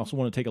that. And we also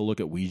want to take a look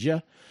at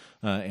Ouija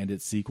and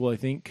its sequel, I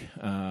think,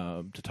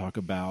 to talk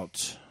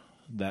about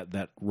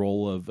that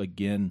role of,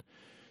 again,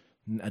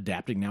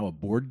 adapting now a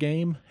board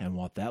game and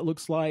what that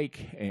looks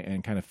like,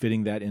 and kind of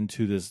fitting that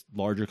into this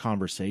larger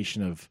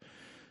conversation of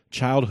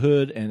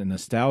childhood and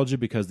nostalgia,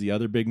 because the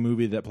other big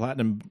movie that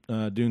Platinum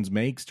Dunes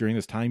makes during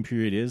this time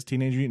period is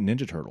Teenage Mutant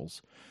Ninja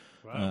Turtles.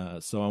 Wow.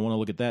 So I want to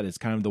look at that. It's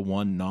kind of the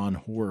one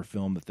non-horror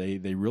film that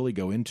they really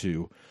go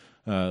into,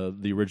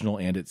 the original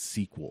and its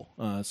sequel.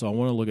 So I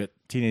want to look at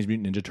Teenage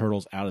Mutant Ninja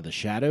Turtles Out of the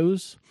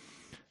Shadows,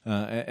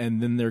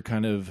 and then they're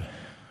kind of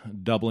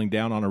doubling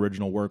down on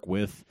original work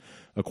with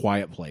A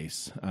Quiet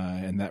Place,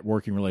 and that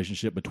working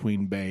relationship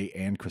between Bay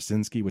and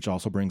Krasinski, which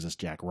also brings us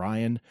Jack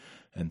Ryan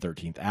and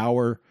 13th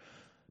Hour,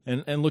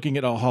 and looking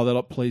at how that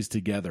all plays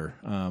together.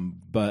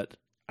 But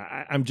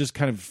I'm just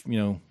kind of,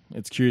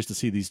 it's curious to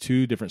see these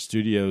two different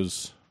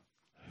studios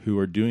who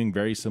are doing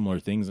very similar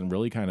things and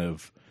really kind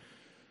of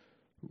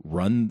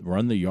run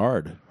the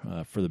yard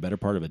for the better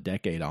part of a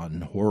decade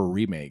on horror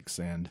remakes,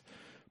 and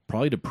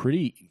probably to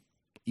pretty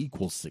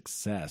equal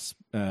success,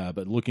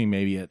 but looking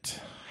maybe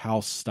at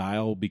house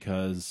style,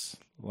 because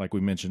like we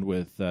mentioned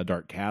with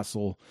Dark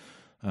Castle,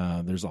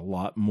 there's a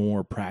lot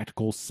more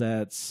practical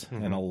sets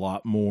and a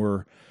lot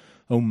more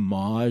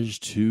homage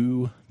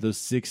to the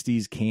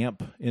 60s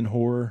camp in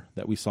horror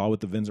that we saw with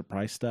the Vincent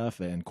Price stuff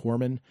and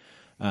Corman,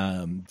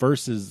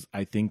 versus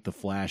I think the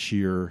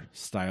flashier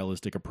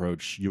stylistic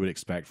approach you would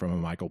expect from a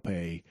Michael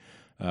Bay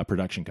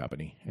production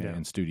company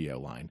and studio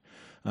line.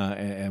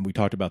 And we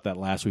talked about that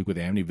last week with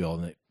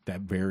Amityville, and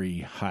that very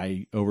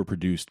high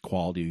overproduced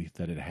quality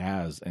that it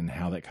has, and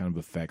how that kind of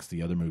affects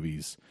the other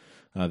movies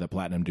that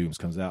Platinum Dunes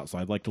comes out. So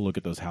I'd like to look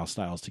at those house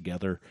styles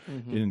together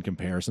in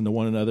comparison to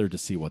one another to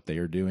see what they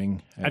are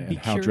doing and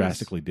how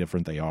drastically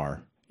different they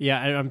are. Yeah,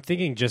 I'm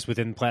thinking just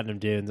within Platinum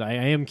Dunes, I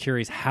am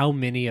curious how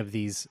many of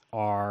these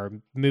are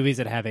movies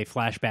that have a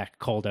flashback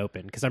cold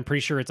open, because I'm pretty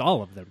sure it's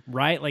all of them,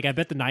 right? Like, I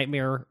bet the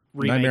Nightmare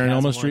remake Nightmare on has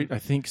Elm one. Street, I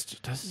think,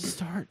 doesn't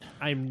start.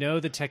 I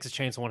know the Texas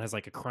Chainsaw one has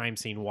like a crime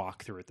scene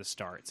walkthrough at the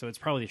start, so it's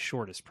probably the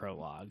shortest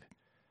prologue.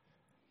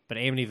 But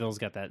Amityville's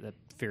got that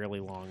fairly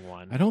long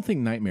one. I don't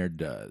think Nightmare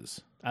does.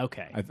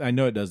 Okay. I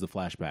know it does the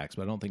flashbacks,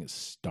 but I don't think it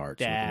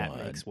starts that with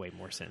one. makes way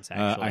more sense,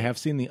 actually. I have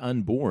seen The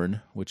Unborn,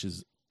 which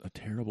is a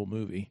terrible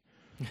movie.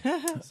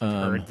 I've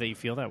heard that you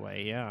feel that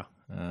way, yeah.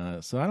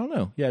 So I don't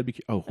know. Yeah,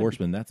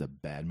 Horseman, that's a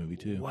bad movie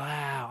too.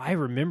 Wow, I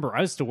remember.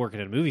 I was still working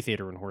at a movie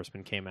theater when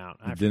Horseman came out.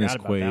 I Dennis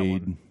forgot about that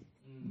Quaid, one.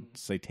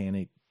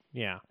 satanic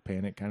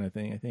panic kind of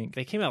thing, I think.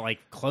 They came out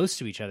like close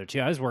to each other too.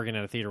 I was working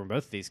at a theater when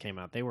both of these came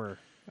out. They were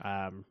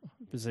it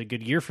was a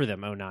good year for them,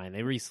 2009.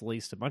 They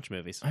released a bunch of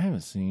movies.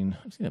 I've seen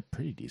a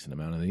pretty decent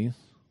amount of these.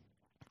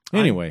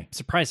 Anyway. I'm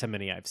surprised how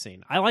many I've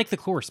seen. I like The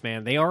Course,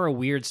 man. They are a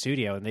weird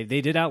studio, and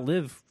they did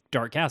outlive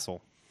Dark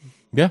Castle.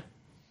 Yeah.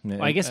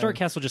 Well, I guess Dark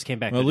Castle just came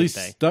back. Well, at least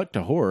stuck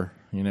to horror,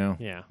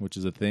 Yeah. which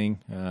is a thing.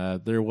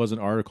 There was an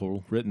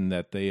article written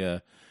that they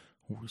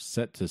were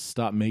set to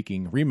stop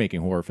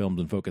remaking horror films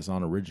and focus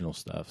on original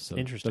stuff. So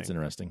Interesting. That's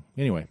interesting.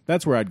 Anyway,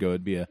 that's where I'd go.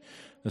 It'd be a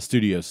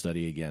studio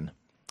study again.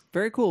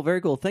 Very cool, very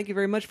cool. Thank you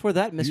very much for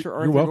that, Mr.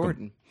 Arthur welcome.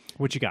 Gordon.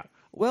 What you got?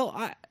 Well,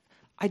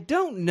 I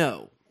don't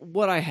know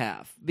what I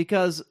have,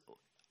 because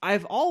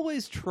I've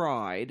always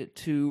tried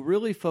to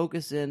really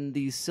focus in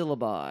these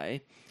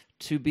syllabi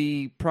to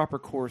be proper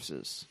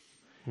courses.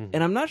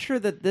 And I'm not sure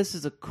that this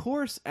is a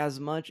course as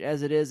much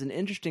as it is an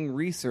interesting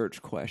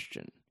research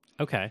question.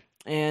 Okay.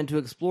 And to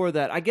explore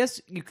that, I guess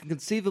you can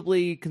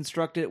conceivably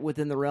construct it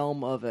within the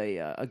realm of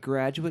a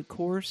graduate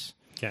course.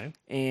 Okay.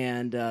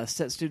 And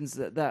set students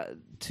that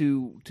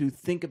to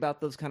think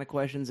about those kind of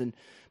questions,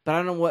 but I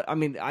don't know what I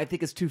mean. I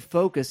think it's too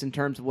focused in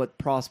terms of what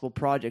possible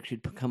projects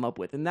you'd come up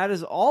with, and that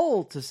is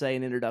all to say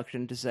an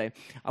introduction to say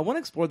I want to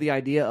explore the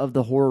idea of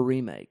the horror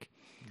remake.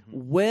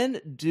 When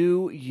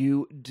do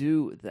you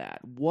do that?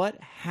 What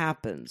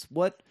happens?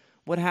 What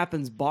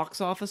happens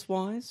box office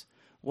wise?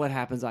 What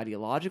happens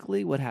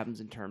ideologically? What happens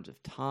in terms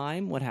of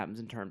time? What happens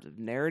in terms of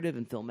narrative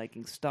and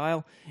filmmaking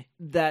style?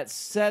 That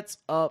sets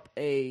up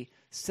a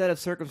set of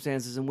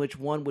circumstances in which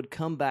one would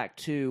come back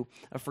to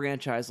a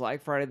franchise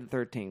like Friday the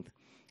 13th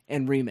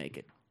and remake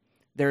it.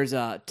 There's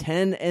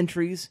 10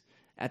 entries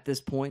at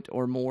this point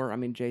or more. I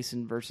mean,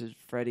 Jason versus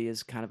Freddy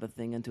is kind of a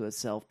thing unto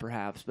itself,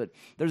 perhaps, but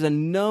there's a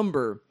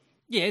number.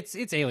 Yeah,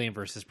 it's Alien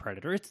versus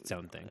Predator. It's its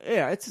own thing.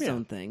 Yeah, it's its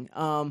own thing.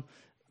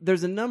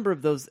 There's a number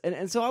of those,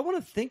 and so I want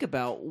to think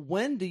about,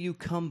 when do you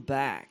come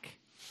back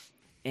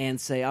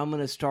and say, I'm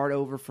going to start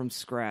over from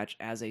scratch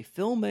as a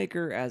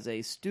filmmaker, as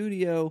a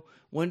studio?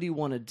 When do you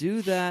want to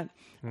do that?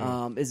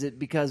 Is it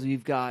because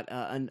you've got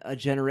a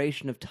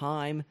generation of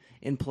time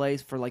in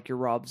place for, like, your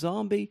Rob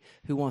Zombie,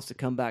 who wants to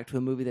come back to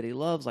a movie that he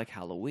loves, like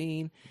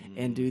Halloween,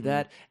 and do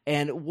that?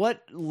 And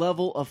what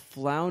level of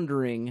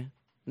floundering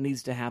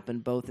needs to happen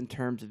both in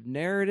terms of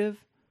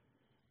narrative,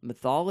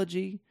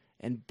 mythology,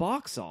 and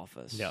box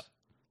office Yep.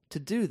 to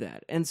do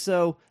that. And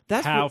so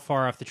that's How what,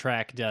 far off the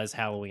track does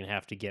Halloween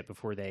have to get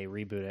before they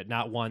reboot it?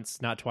 Not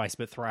once, not twice,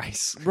 but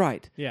thrice.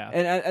 right. Yeah.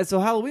 And so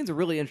Halloween's a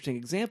really interesting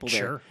example there.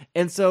 Sure.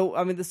 And so,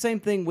 I mean, the same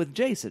thing with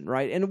Jason,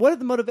 right? And what are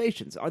the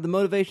motivations? Are the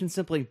motivations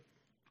simply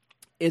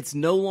it's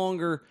no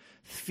longer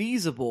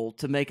feasible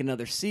to make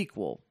another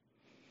sequel?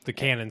 The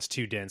canon's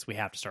too dense. We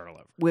have to start all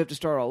over. We have to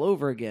start all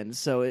over again.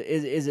 So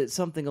is it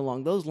something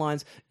along those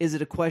lines? Is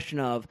it a question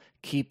of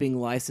keeping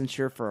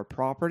licensure for a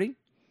property,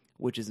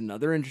 which is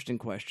another interesting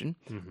question?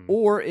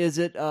 Or is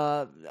it,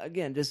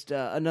 again, just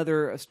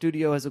another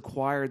studio has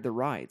acquired the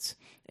rights,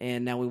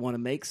 and now we want to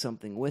make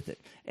something with it?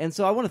 And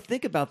so I want to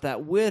think about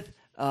that with,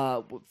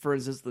 for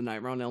instance, the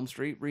Nightmare on Elm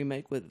Street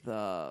remake with,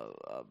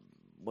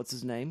 what's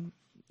his name?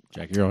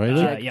 Jackie Earle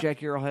Haley. Yeah.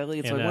 Jackie Earle Haley.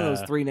 It's And, like one of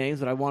those three names,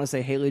 but I want to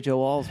say Haley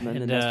Joel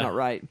Osment, and that's not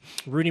right.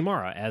 Rooney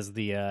Mara as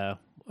the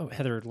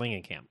Heather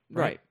Langenkamp.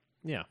 Right.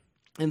 Yeah.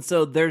 And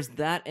so there's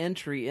that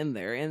entry in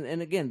there.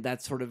 And again,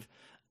 that's sort of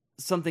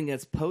something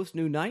that's post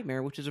New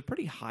Nightmare, which is a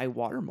pretty high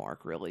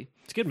watermark, really.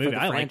 It's a good for movie.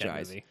 the I like that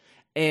franchise. movie.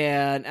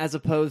 And as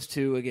opposed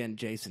to, again,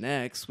 Jason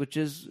X, which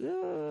is,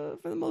 for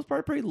the most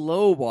part, a pretty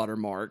low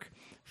watermark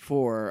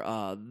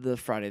for the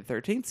Friday the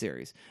 13th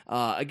series.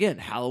 Again,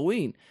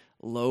 Halloween.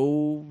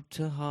 Low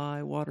to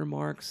high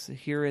watermarks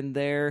here and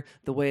there.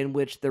 The way in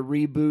which the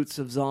reboots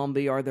of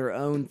Zombie are their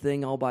own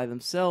thing all by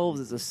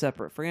themselves is a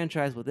separate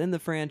franchise within the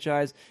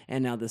franchise.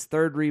 And now this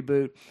third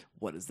reboot,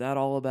 what is that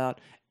all about?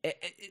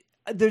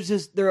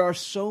 There are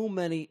so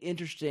many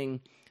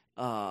interesting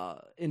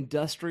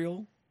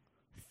industrial,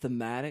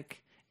 thematic,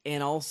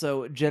 and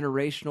also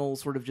generational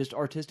sort of just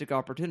artistic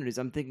opportunities.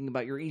 I'm thinking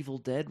about your Evil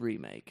Dead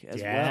remake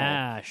as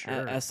well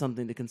sure. as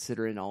something to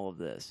consider in all of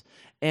this.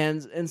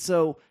 And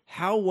so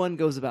how one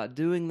goes about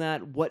doing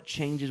that, what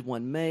changes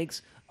one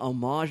makes,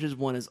 homages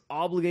one is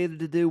obligated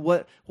to do,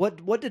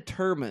 what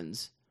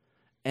determines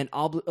an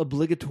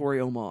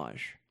obligatory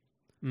homage?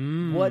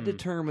 What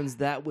determines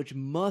that which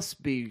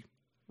must be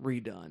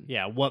redone?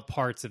 Yeah, what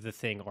parts of the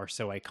thing are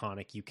so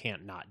iconic you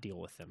can't not deal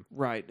with them?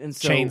 Right. And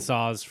so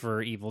Chainsaws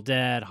for Evil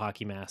Dead,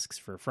 hockey masks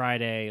for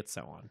Friday, and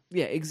so on.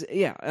 Yeah,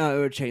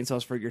 or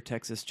chainsaws for your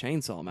Texas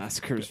Chainsaw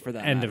Massacres for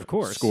that And matter. of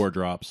course, Score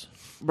drops.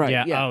 Right.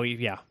 Yeah. Yeah. Oh,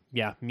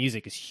 yeah.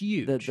 Music is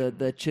huge.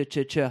 The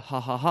ch ha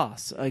ha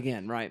ha's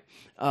again, right?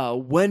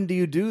 When do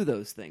you do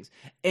those things?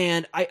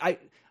 And I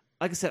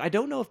like I said, I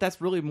don't know if that's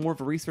really more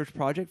of a research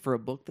project for a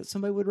book that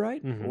somebody would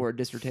write or a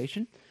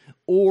dissertation,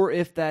 or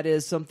if that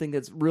is something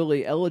that's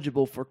really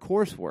eligible for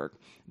coursework.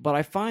 But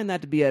I find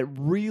that to be a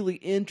really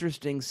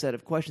interesting set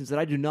of questions that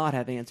I do not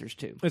have answers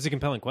to. It's a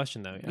compelling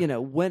question, though. Yeah. You know,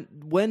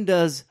 when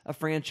does a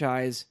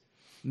franchise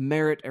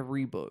merit a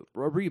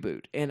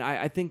reboot? And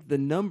I think the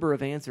number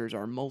of answers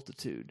are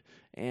multitude,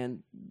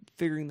 and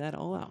figuring that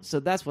all out. So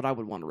that's what I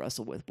would want to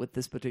wrestle with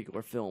this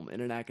particular film in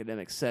an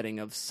academic setting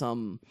of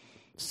some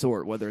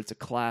sort, whether it's a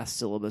class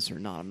syllabus or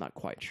not. I'm not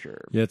quite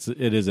sure. Yeah,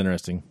 it is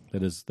interesting.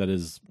 That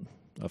is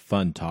a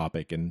fun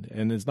topic, and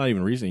it's not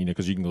even recent,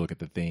 because you can look at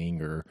The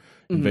Thing or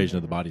Invasion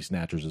of the Body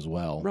Snatchers as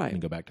well, Right.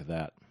 and go back to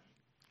that.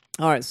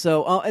 All right,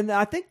 so and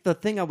I think the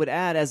thing I would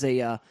add as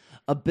a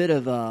bit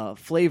of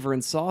flavor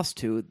and sauce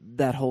to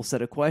that whole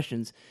set of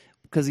questions,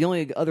 because the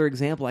only other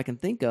example I can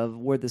think of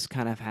where this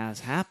kind of has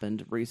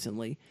happened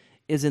recently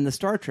is in the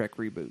Star Trek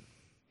reboot.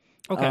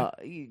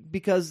 Okay.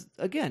 Because,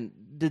 again,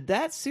 did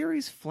that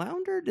series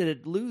flounder? Did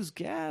it lose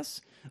gas?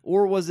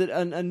 Or was it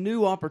a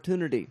new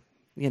opportunity,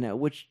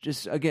 which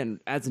just, again,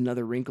 adds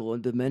another wrinkle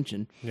and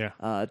dimension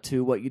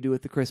to what you do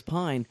with the Chris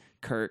Pine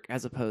Kirk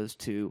as opposed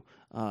to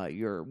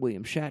your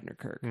William Shatner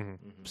Kirk.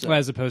 So, Well,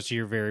 as opposed to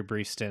your very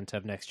brief stint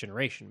of Next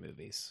Generation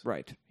movies.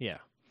 right. Yeah.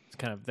 It's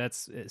kind of,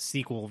 that's a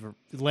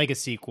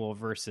sequel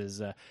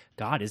versus,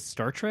 God, is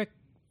Star Trek,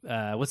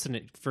 what's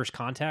the First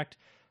Contact?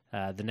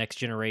 The Next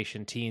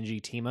Generation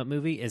TNG team-up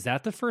movie. Is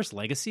that the first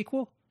Legacy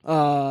sequel?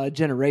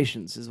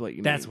 Generations is what you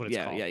mean. That's what it's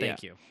called.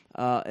 Thank you.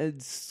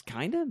 It's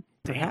kind of,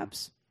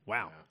 perhaps.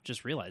 Wow.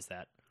 Just realized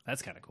that.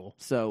 That's kind of cool.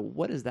 So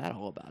what is that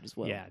all about as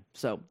well? Yeah.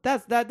 So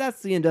that's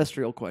the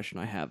industrial question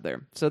I have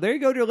there. So there you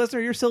go, dear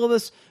listener. Your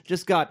syllabus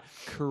just got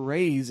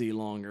crazy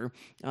longer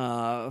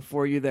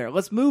for you there.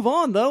 Let's move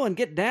on, though, and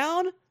get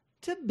down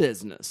to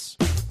business.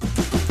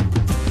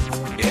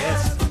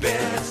 It's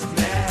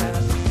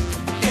business.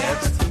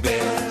 It's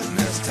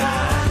business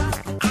time.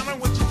 I know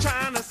what you're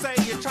trying to say.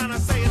 You're trying to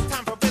say it's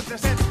time for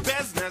business. It's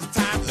business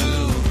time.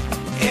 Ooh,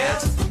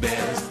 it's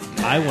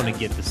business. I want to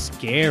get the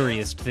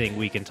scariest thing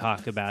we can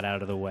talk about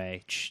out of the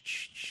way.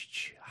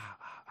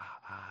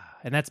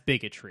 And that's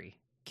bigotry,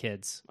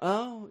 kids.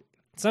 Oh,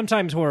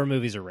 Sometimes horror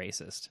movies are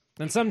racist,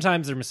 and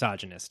sometimes they're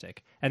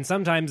misogynistic, and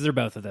sometimes they're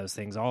both of those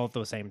things all at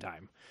the same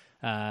time.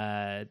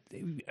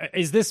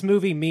 Is this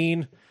movie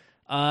mean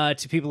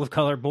to people of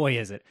color? Boy,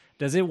 is it.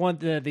 Does it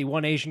want the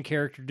one Asian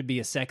character to be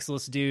a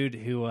sexless dude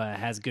who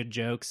has good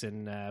jokes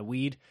and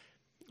weed?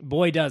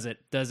 Boy, does it.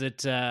 Does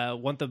it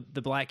want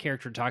the black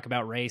character to talk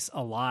about race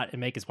a lot and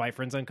make his white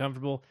friends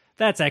uncomfortable?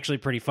 That's actually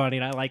pretty funny,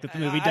 and I like that the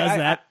movie does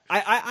that.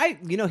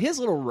 His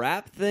little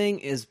rap thing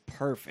is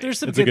perfect. There's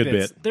some It's a good good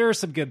bits. bit. There are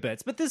some good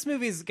bits, but this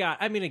movie's got.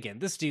 I mean, again,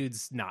 this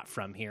dude's not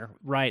from here,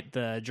 right?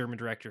 The German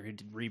director who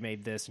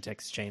remade this and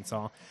Texas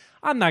Chainsaw.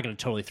 I'm not going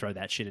to totally throw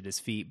that shit at his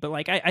feet, but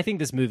like, I think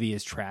this movie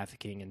is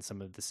trafficking in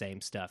some of the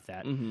same stuff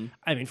that.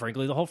 I mean,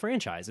 frankly, the whole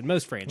franchise and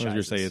most I was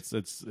franchises.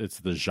 going to say it's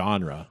the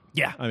genre.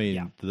 Yeah, I mean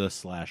yeah. the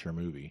slasher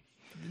movie.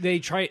 They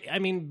try. I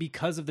mean,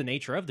 because of the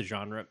nature of the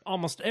genre,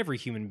 almost every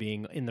human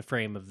being in the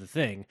frame of the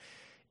thing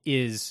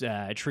is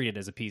treated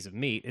as a piece of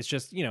meat. It's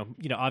just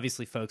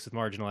obviously folks with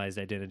marginalized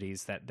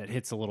identities that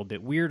hits a little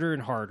bit weirder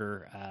and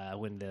harder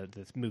when the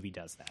movie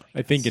does that.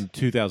 I think in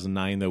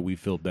 2009 though we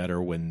feel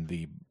better when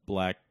the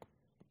black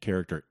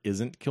character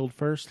isn't killed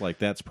first. Like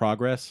that's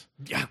progress.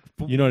 Yeah,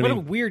 You know what I a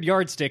mean? weird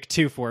yardstick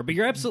too for it. But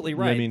you're absolutely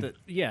what I right. mean?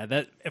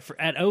 That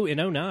in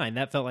 2009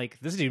 that felt like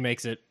this dude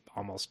makes it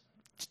almost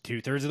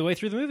 2/3 of the way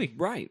through the movie.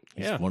 right.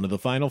 He's Yeah. one of the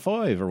final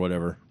 5 or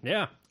whatever.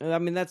 Yeah. I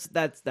mean, that's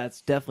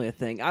definitely a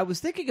thing. I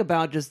was thinking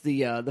about just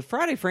the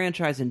Friday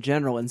franchise in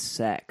general and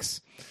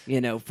sex,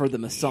 for the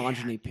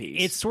misogyny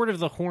piece. It's sort of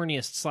the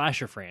horniest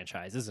slasher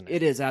franchise, isn't it?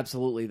 It is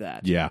absolutely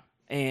that. Yeah.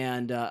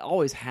 And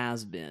always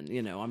has been.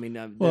 I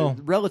mean, Well,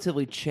 they're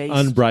relatively chaste.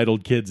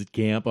 Unbridled kids at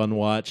camp,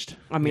 unwatched,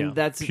 I mean, Yeah.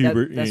 that's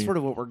Puberty, sort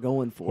of what we're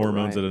going for.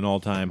 hormones right? at an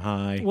all-time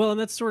high. Well, and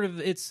that's sort of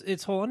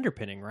its whole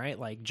underpinning, right?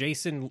 Like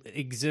Jason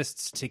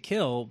exists to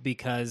kill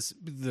because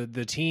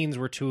the teens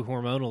were too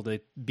hormonal to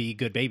be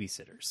good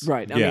babysitters.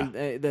 Right. I Yeah.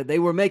 mean, they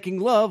were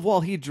making love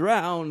while he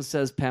drowned,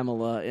 says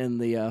Pamela in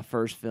the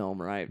first film,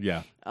 right?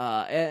 Yeah.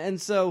 And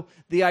so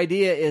the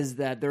idea is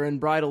that their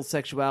unbridled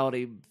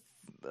sexuality,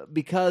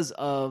 because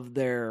of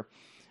their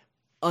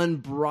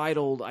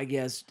unbridled, I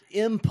guess,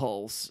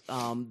 impulse,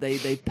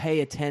 they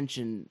pay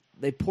attention.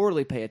 They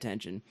poorly pay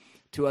attention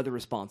to other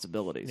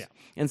responsibilities. Yeah.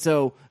 And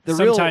so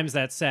Sometimes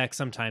that's sex,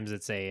 sometimes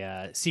it's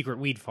a secret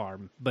weed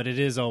farm, but it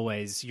is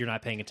always you're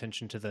not paying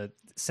attention to the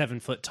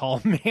 7-foot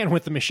tall man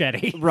with the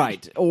machete.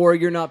 right, or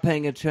you're not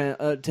paying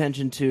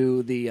attention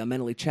to the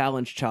mentally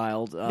challenged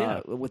child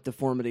with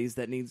deformities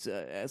that needs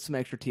some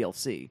extra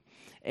TLC.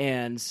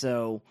 And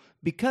so,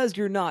 because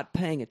you're not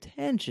paying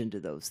attention to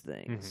those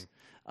things,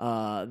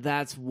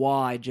 that's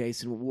why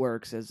Jason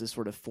works as this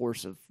sort of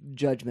force of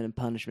judgment and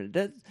punishment.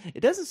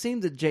 It doesn't seem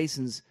that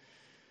Jason's.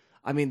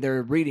 I mean, there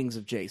are readings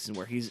of Jason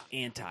where he's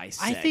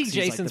anti-sex. I think He's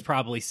like Jason's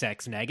probably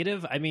sex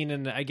negative. I mean,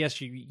 and I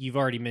guess you've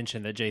already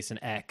mentioned that Jason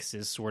X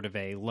is sort of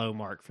a low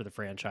mark for the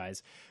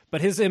franchise.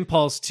 But his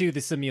impulse to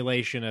the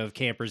simulation of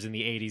campers in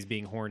the 80s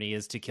being horny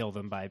is to kill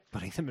them by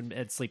putting them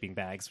in sleeping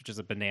bags, which is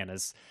a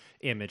bananas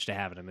image to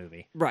have in a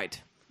movie.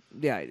 right.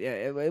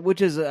 Yeah,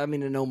 which is, I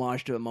mean, an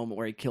homage to a moment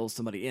where he kills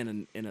somebody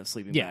in a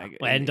sleeping Yeah, bag.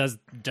 and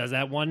does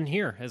that one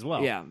here as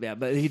well. Yeah,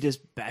 but he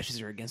just bashes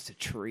her against a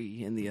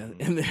tree in the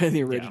in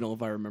the original,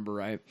 if I remember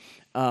right.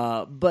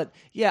 But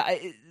yeah,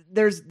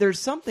 there's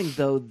something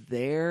though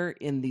there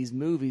in these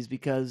movies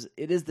because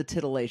it is the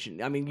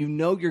titillation. I mean,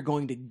 you're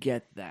going to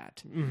get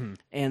that,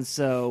 and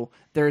so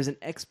there is an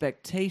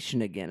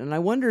expectation again. And I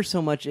wonder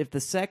so much if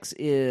the sex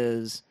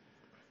is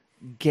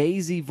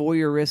gazy,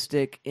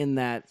 voyeuristic in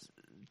that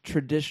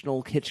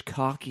traditional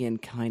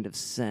Hitchcockian kind of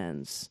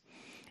sense,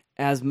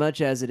 as much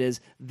as it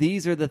is,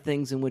 these are the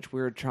things in which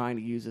we're trying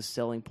to use as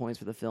selling points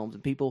for the films,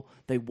 and people,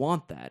 they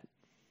want that,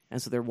 and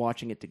so they're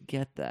watching it to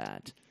get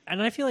that. And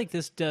I feel like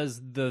this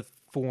does the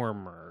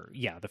former,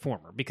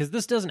 because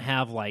this doesn't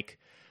have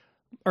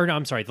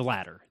the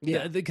latter.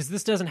 Yeah. Because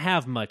this doesn't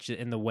have much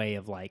in the way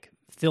of like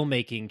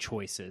filmmaking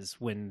choices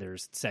when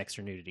there's sex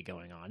or nudity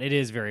going on. It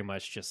is very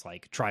much just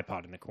like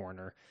tripod in the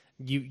corner.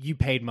 You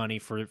paid money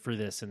for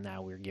this, and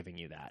now we're giving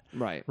you that.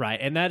 Right.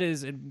 And that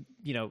is,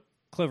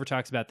 Clover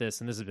talks about this,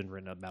 and this has been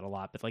written about a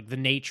lot, but like the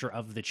nature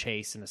of the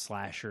chase in a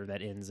slasher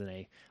that ends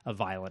in a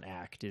violent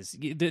act is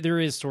there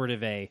is sort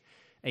of a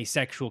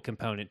sexual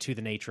component to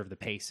the nature of the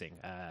pacing,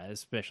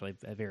 especially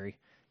a very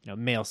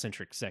male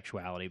centric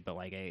sexuality, but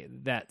like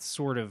that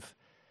sort of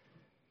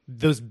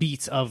those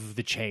beats of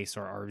the chase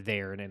are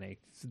there, and in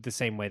the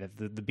same way that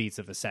the beats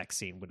of a sex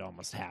scene would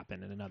almost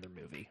happen in another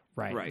movie,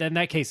 right? Right. And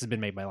that case has been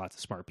made by lots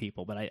of smart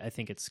people, but I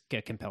think it's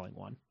a compelling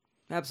one.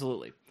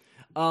 Absolutely.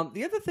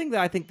 The other thing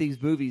that I think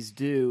these movies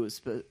do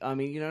is, I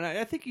mean,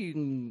 I think you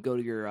can go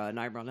to your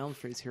Nightmare on Elm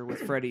Street here with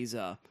Freddy's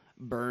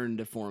burn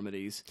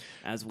deformities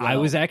as well. I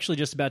was actually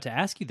just about to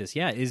ask you this.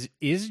 Yeah,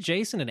 is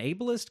Jason an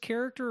ableist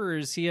character, or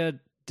is he a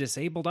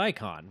disabled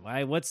icon?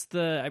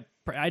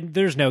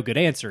 There's no good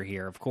answer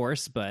here, of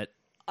course, but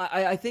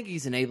I think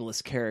he's an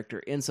ableist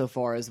character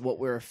insofar as what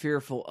we're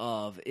fearful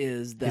of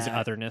is that his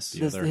otherness.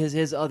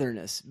 his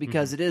otherness,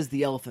 because it is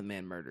the Elephant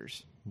Man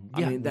murders.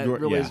 I Yeah. mean, that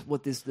really Yeah. is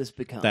what this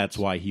becomes. That's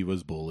why he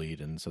was bullied,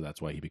 and so that's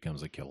why he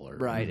becomes a killer.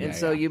 right. Yeah, And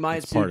so yeah. you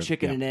might It's part see of-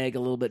 chicken yeah. and egg a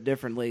little bit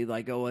differently.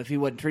 Like, oh, if he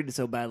wasn't treated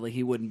so badly,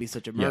 he wouldn't be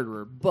such a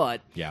murderer.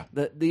 But Yeah.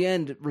 the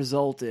end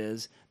result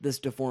is this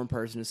deformed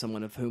person is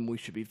someone of whom we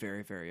should be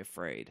very, very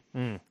afraid.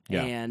 Yeah.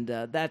 And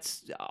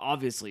that's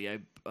obviously a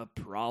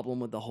problem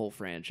with the whole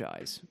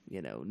franchise,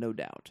 no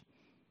doubt.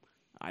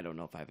 I don't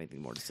know if I have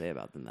anything more to say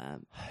about than that.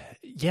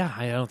 Yeah,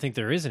 I don't think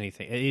there is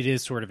anything. It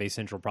is sort of a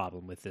central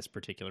problem with this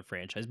particular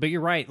franchise. But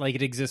you're right, like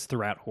it exists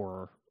throughout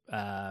horror.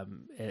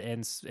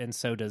 And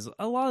so does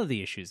a lot of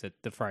the issues that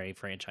the Friday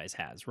franchise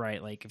has,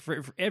 right? Like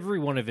for every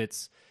one of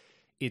its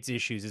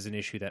issues is an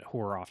issue that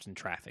horror often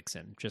traffics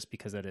in, just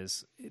because that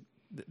is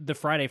the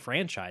Friday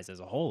franchise as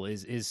a whole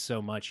is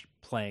so much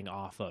playing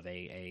off of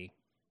a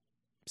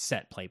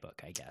set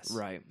playbook, I guess.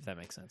 Right. If that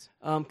makes sense.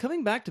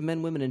 Coming back to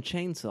Men, Women, and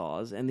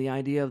Chainsaws and the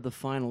idea of the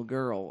final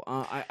girl,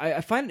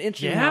 I find it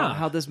interesting Yeah.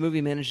 how this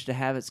movie managed to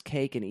have its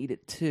cake and eat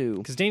it too.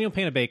 Because Daniel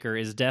Panabaker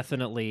is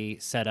definitely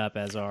set up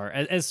as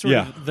as sort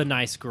Yeah. of the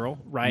nice girl,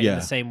 right? Yeah. In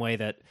the same way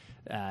that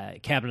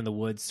Cabin in the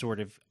Woods sort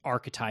of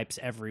archetypes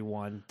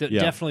everyone.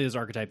 Yeah. Definitely those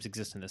archetypes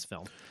exist in this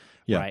film.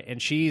 Yeah. Right.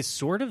 And she's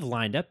sort of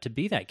lined up to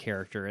be that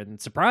character.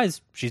 And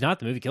surprise, she's not.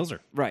 The movie kills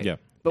her. Right. Yeah.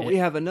 But we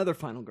have another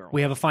final girl.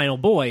 We have a final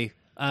boy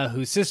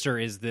whose sister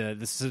is the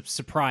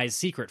surprise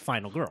secret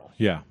final girl.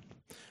 Yeah,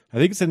 I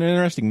think it's an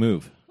interesting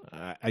move.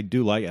 I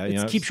do like it. You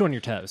know, Keep you on your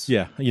toes.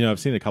 Yeah, I've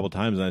seen it a couple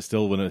times, and I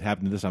still, when it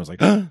happened this time, I was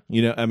like,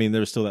 I mean,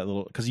 there's still that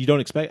little, because you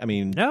don't expect. I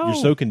mean, No. you're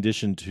so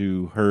conditioned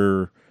to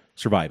her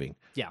surviving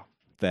Yeah.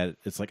 that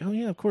it's like, oh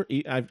yeah, of course.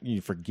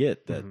 You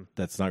forget that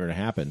that's not going to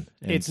happen.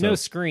 And It's so- no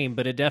Scream,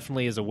 but it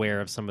definitely is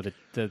aware of some of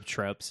the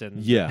tropes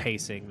and Yeah. the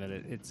pacing that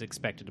it's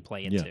expected to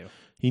play Yeah, into.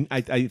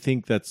 I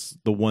think that's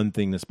the one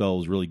thing this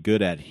Bell is really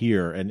good at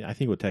here, and I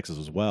think with Texas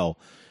as well,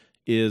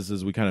 is,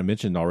 as we kind of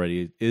mentioned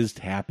already, is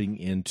tapping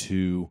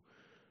into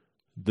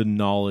the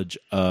knowledge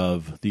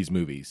of these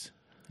movies,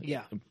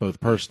 Yeah. both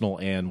personal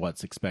and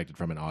what's expected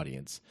from an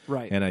audience.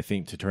 Right. And I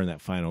think to turn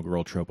that final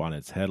girl trope on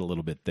its head a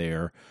little bit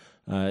there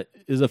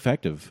is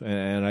effective,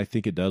 and I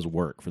think it does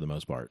work for the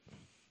most part.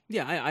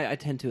 Yeah, I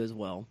tend to as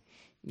well.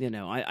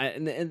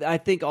 And I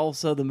think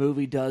also the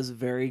movie does a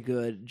very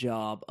good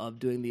job of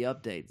doing the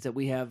updates. That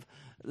we have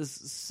this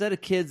set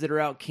of kids that are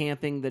out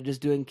camping, they're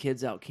just doing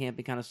kids out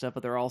camping kind of stuff,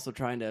 but they're also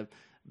trying to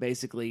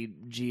basically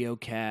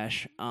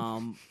geocache,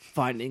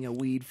 finding a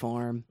weed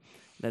farm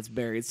that's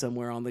buried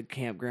somewhere on the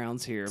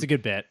campgrounds here. It's a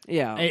good bit.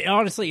 Yeah.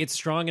 Honestly, it's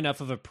strong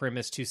enough of a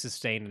premise to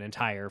sustain an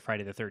entire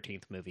Friday the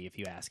 13th movie, if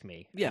you ask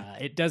me. Yeah.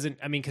 It doesn't,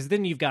 I mean, because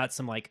then you've got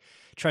some, like,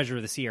 Treasure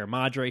of the Sierra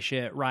Madre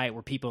shit, right,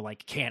 where people,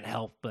 like, can't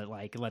help but,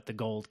 like, let the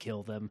gold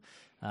kill them.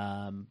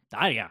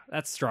 Yeah,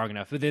 that's strong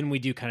enough. But then we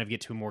do kind of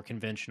get to a more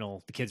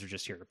conventional, the kids are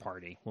just here to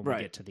party when Right.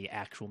 we get to the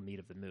actual meat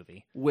of the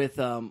movie. With,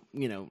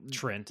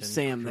 Trent and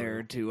Sam crew.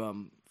 there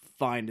to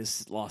find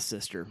his lost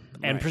sister.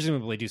 And Right.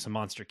 presumably do some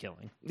monster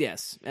killing.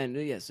 Yes, and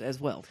yes, as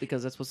well,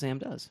 because that's what Sam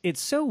does.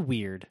 It's so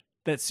weird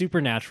that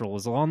Supernatural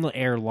is on the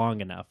air long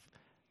enough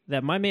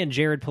that my man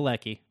Jared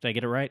Padalecki, did I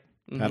get it right?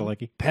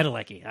 Padalecki?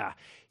 Padalecki,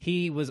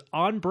 he was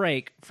on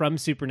break from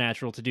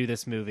Supernatural to do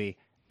this movie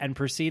and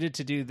proceeded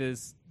to do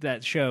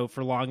that show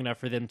for long enough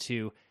for them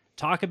to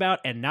talk about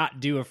and not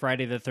do a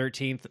Friday the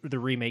 13th, the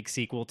remake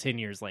sequel 10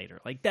 years later.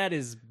 Like, that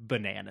is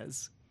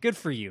bananas. Good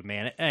for you,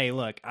 man. Hey,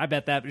 look, I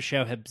bet that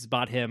show has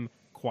bought him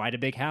quite a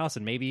big house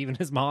and maybe even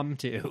his mom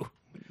too.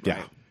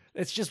 Yeah.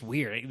 It's just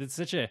weird. It's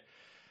such a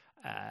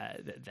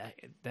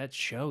that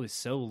show is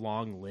so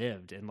long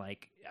lived, and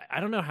like I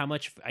don't know how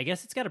much. I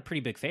guess it's got a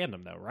pretty big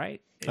fandom though,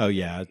 right? Oh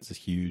yeah, it's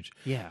huge.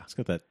 Yeah. It's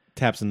got that,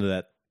 taps into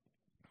that,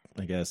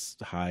 I guess,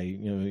 high.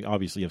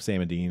 Obviously you have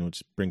Sam and Dean,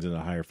 which brings in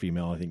a higher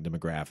female, I think,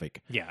 demographic.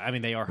 Yeah, I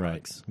mean they are Right.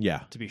 hunks,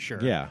 Yeah. to be sure.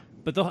 Yeah.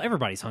 But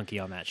everybody's hunky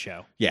on that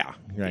show. Yeah.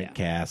 Right. Yeah.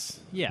 Cass.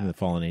 Yeah. And the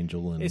Fallen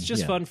Angel. And It's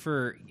just yeah. fun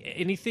for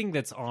anything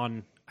that's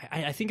on.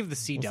 I think of the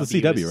CW, Well, it's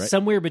the CW, as right?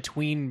 somewhere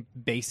between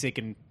basic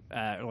and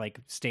like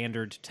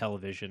standard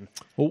television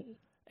Well,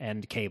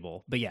 and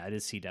cable. But yeah, it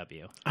is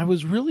CW. I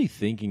was really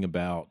thinking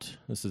about,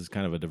 this is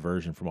kind of a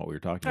diversion from what we were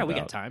talking Oh, about. we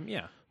got time.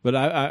 Yeah. But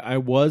I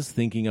was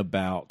thinking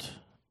about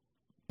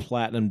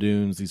Platinum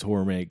Dunes, these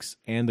horror makes,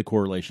 and the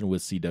correlation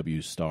with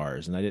CW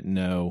stars. And I didn't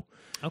know,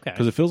 Okay.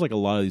 because it feels like a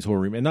lot of these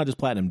horror, and not just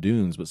Platinum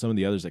Dunes, but some of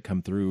the others that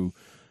come through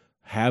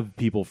have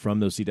people from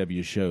those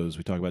CW shows.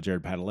 We talk about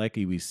Jared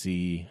Padalecki. We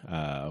see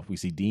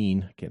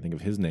Dean. I can't think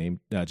of his name.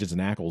 Jensen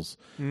Ackles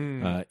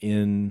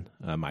in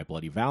My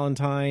Bloody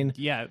Valentine.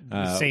 Yeah,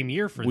 same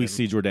year for We them.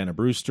 see Jordana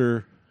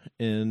Brewster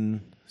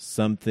in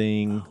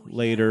something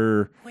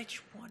later.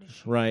 Which one is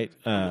she? Right.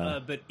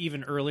 But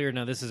even earlier,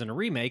 now this isn't a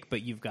remake,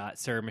 but you've got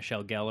Sarah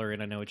Michelle Gellar,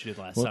 and I Know What You Did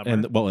Last Summer.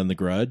 and The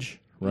Grudge,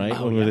 right?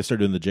 Oh, when yeah. they start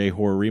doing the J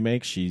horror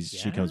remakes,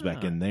 she comes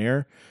back in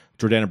there.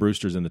 Jordana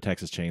Brewster's in the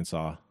Texas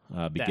Chainsaw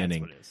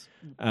beginning. That's what it is.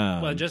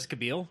 Well, Jessica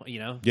Biel,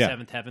 yeah.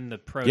 Seventh Heaven, the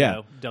proto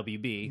Yeah.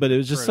 WB. But it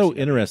was just so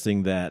proto-CW.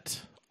 interesting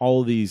that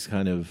all of these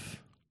kind of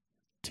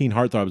teen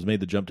heartthrobs made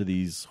the jump to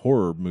these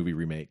horror movie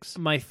remakes.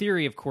 My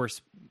theory, of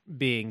course,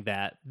 being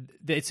that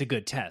it's a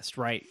good test,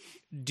 right?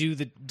 Does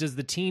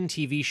the teen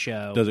TV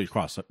show Does it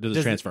transfer?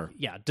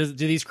 Do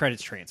these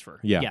credits transfer?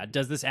 Yeah.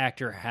 Does this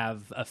actor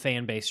have a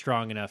fan base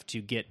strong enough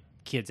to get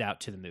kids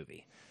out to the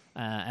movie?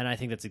 And I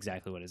think that's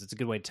exactly what it is. It's a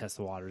good way to test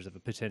the waters of a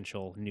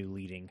potential new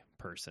leading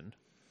person.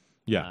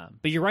 Yeah.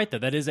 But you're right, though.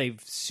 That is a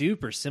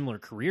super similar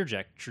career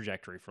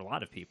trajectory for a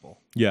lot of people.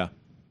 Yeah.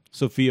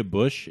 Sophia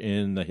Bush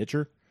in The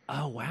Hitcher.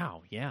 Oh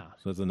wow, yeah.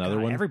 So that's another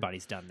God, one.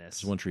 Everybody's done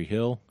this. There's One Tree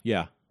Hill.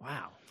 Yeah.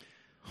 Wow.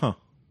 Huh.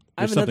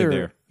 I have There's something another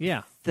there.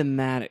 Yeah.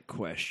 thematic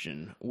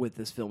question with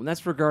this film, and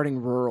that's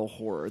regarding rural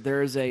horror.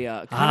 There is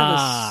a kind of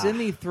a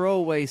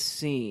semi-throwaway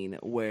scene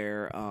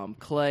where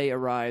Clay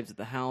arrives at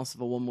the house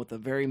of a woman with a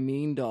very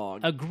mean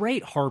dog, A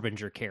great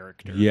Harbinger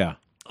character. Yeah.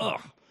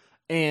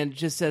 and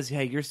just says,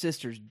 "Hey, your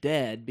sister's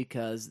dead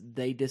because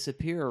they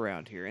disappear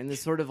around here." And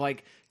this sort of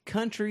like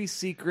country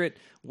secret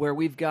where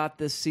we've got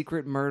this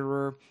secret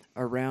murderer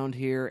around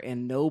here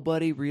and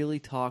nobody really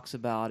talks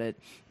about it,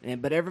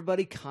 but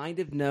everybody kind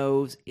of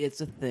knows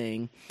it's a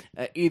thing,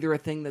 either a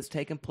thing that's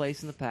taken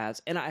place in the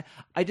past. And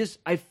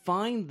I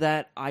find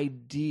that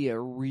idea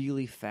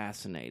really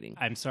fascinating.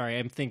 I'm sorry,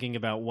 I'm thinking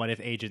about what if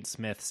Agent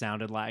Smith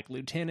sounded like,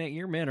 Lieutenant,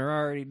 your men are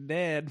already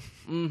dead.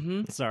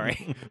 Mm-hmm.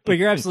 Sorry. But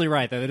you're absolutely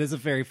right, though. It is a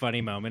very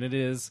funny moment. It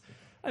is.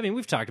 I mean,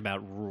 we've talked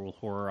about rural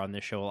horror on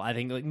this show. I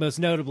think, like, most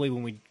notably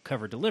when we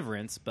cover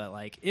Deliverance, but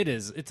like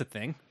it's a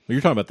thing. Well,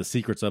 you're talking about the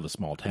secrets of a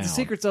small town. The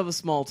secrets of a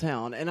small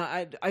town, and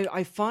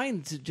I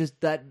find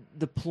just that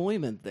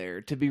deployment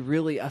there to be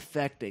really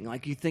affecting.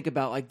 Like you think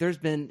about, like there's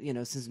been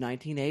since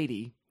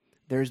 1980,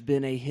 there's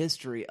been a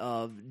history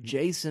of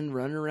Jason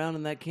running around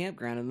in that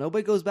campground, and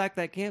nobody goes back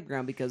to that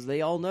campground because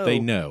they all know They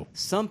know.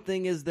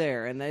 something is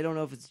there, and they don't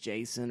know if it's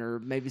Jason or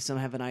maybe some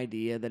have an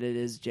idea that it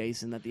is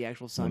Jason, that the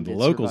actual son. And the did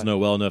locals survive. know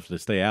well enough to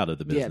stay out of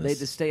the business. Yeah, they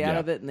just stay out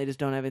of it, and they just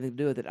don't have anything to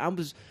do with it.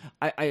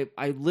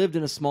 I lived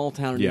in a small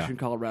town in Yeah. eastern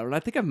Colorado, and I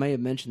think I may have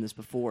mentioned this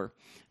before,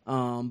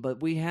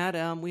 but we had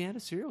a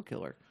serial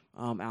killer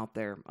out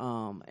there,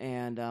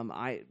 and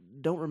I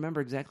don't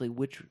remember exactly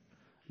which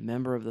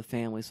member of the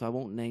family, so I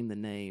won't name the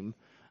name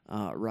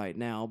right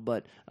now,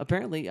 but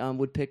apparently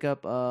would pick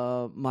up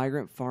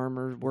migrant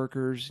farmer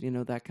workers,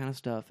 that kind of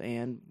stuff,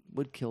 and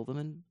would kill them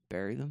and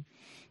bury them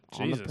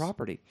on the Jesus.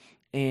 property.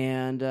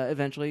 And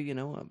eventually,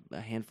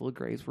 a handful of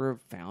graves were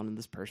found, and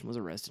this person was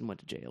arrested and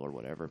went to jail or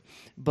whatever.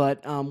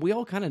 But we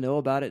all kind of know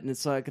about it, and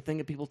it's like a thing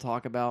that people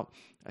talk about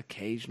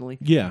occasionally.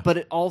 Yeah. But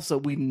it also,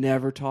 we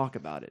never talk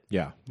about it.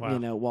 Yeah.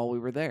 Wow. While we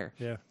were there.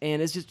 Yeah.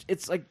 And it's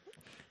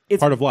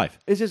Part of life.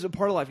 It's just a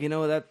part of life.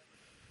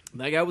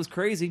 That guy was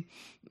crazy,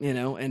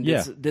 and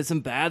Yeah. did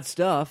some bad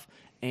stuff.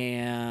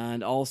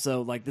 And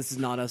also, like, this is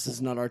not us. This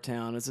is not our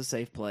town. It's a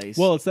safe place.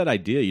 Well, it's that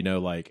idea,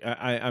 like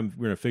I'm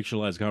we're in a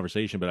fictionalized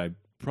conversation, but I'm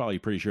probably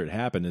pretty sure it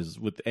happened. Is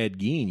with Ed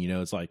Gein,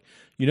 it's like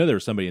there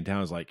was somebody in town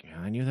who's like,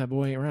 I knew that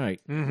boy ain't right.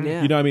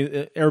 yeah. I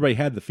mean, everybody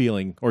had the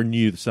feeling or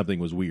knew something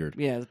was weird.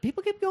 Yeah,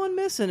 people keep going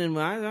missing, and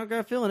I got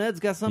a feeling Ed's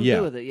got something to Yeah.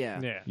 do with it.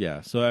 Yeah. Yeah.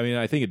 Yeah. So I mean,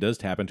 I think it does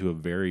tap into a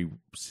very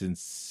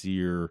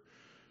sincere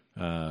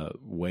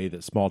way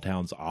that small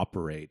towns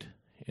operate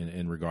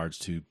in regards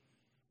to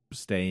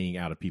staying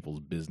out of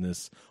people's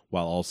business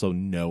while also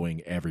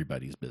knowing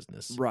everybody's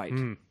business. Right.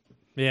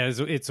 Yeah,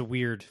 it's a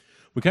weird.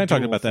 We kind of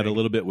talked dual about that a thing.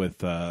 little bit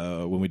with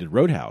when we did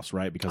Roadhouse,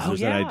 right? Because there's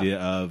yeah. that idea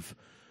of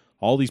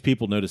all these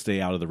people know to stay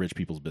out of the rich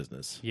people's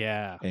business.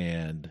 Yeah.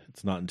 And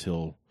it's not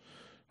until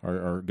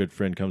our good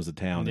friend comes to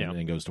town Yeah.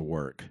 and goes to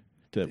work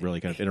that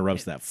really kind of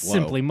interrupts that flow.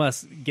 Simply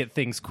must get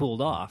things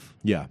cooled off.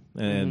 Yeah.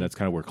 And that's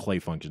kind of where Clay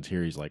functions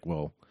here. He's like,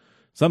 well,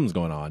 something's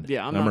going on.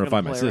 Yeah, I'm and not I'm going gonna to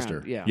find my play sister.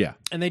 around. Yeah. Yeah.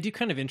 And they do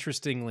kind of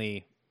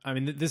interestingly. I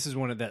mean, this is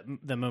one of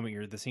the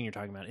moment the scene you're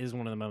talking about is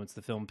one of the moments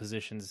the film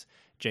positions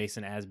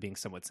Jason as being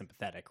somewhat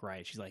sympathetic,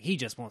 right? She's like, he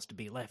just wants to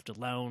be left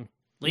alone.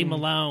 Leave him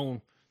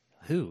alone.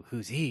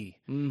 Who's he?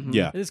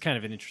 Yeah. It is kind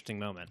of an interesting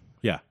moment.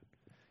 Yeah.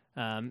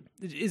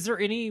 Is there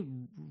any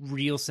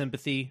real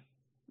sympathy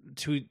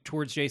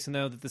towards Jason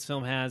though that this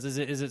film has? Is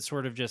it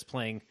sort of just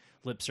playing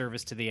lip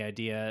service to the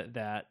idea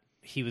that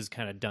he was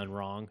kind of done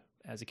wrong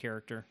as a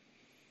character?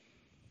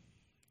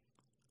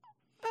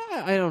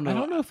 I don't know. I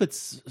don't know if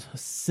it's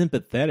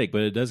sympathetic,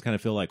 but it does kind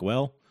of feel like,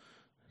 well,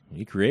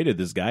 he created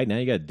this guy. Now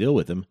you got to deal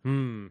with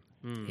him.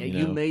 Yeah, you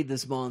you know. made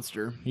this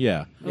monster.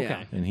 Yeah. Okay.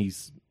 Yeah. And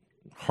he's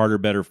harder,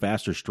 better,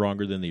 faster,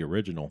 stronger than the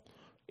original.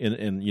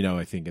 And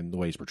I think in the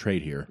way he's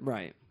portrayed here.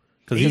 Right.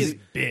 Because He's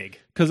big.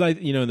 Because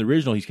in the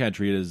original, he's kind of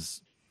treated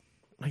as,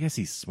 I guess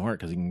he's smart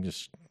because he can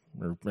just,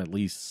 or at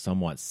least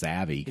somewhat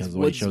savvy because of the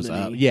way he shows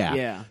up. woodsman-y. Yeah.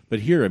 Yeah. But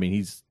here, I mean,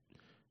 he's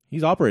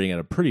operating at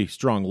a pretty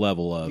strong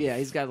level of. Yeah,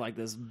 he's got like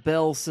this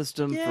bell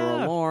system for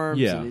Yeah. alarms,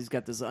 Yeah. and he's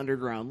got this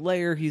underground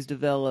layer he's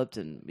developed,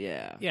 and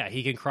yeah. Yeah,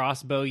 he can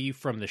crossbow you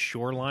from the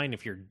shoreline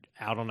if you're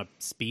out on a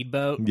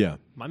speedboat. Yeah.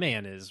 My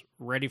man is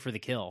ready for the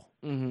kill.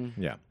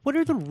 Yeah. What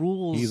are the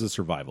rules? He's a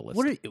survivalist.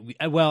 What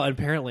are, well,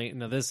 apparently,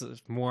 this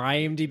is more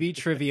IMDb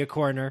trivia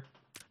corner.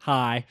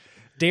 Hi.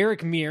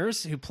 Derek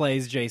Mears, who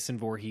plays Jason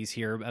Voorhees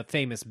here, a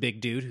famous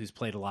big dude who's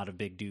played a lot of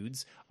big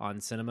dudes on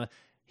cinema,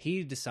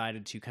 he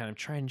decided to kind of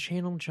try and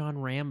channel John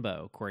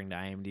Rambo, according to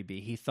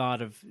IMDb. He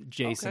thought of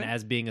Jason Okay.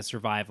 as being a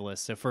survivalist,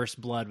 so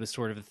First Blood was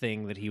sort of a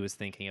thing that he was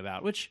thinking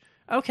about, which,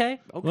 okay.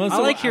 Well, I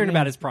so, like hearing I mean,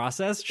 about his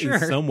process, sure.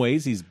 In some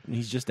ways, he's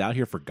just out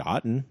here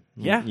forgotten.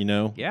 Yeah.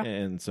 Yeah. Yeah.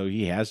 And so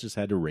he has just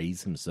had to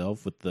raise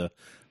himself with the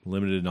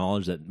limited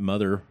knowledge that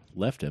mother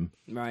left him.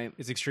 Right.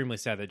 It's extremely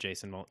sad that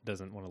Jason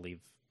doesn't want to leave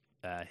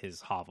his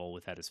hovel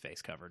without his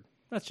face covered.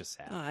 That's just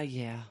sad.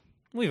 Yeah.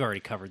 we've already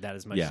covered that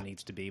as much Yeah. as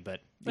needs to be,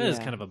 but that is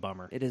Yeah. kind of a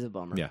bummer. It is a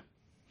bummer. Yeah.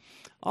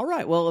 All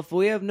right. Well, if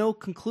we have no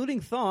concluding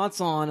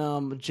thoughts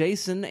on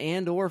Jason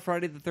and or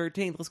Friday the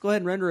 13th, let's go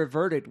ahead and render a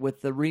verdict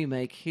with the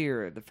remake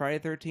here. The Friday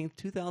the 13th,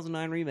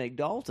 2009 remake.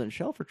 Dalton,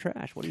 shelf or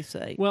trash? What do you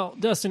say? Well,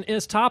 Dustin,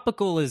 as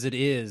topical as it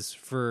is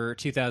for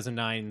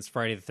 2009's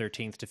Friday the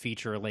 13th to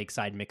feature a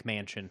lakeside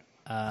McMansion,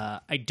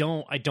 I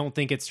don't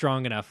think it's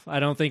strong enough. I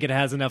don't think it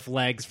has enough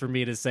legs for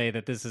me to say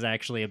that this is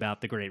actually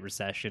about the Great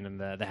Recession and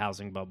the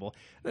housing bubble.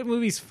 The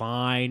movie's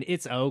fine.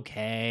 It's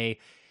okay.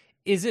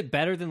 Is it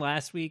better than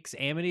last week's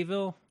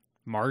Amityville?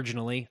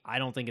 Marginally. I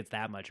don't think it's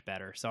that much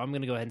better. So I'm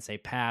going to go ahead and say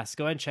pass.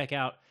 Go ahead and check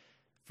out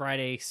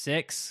Friday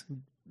 6.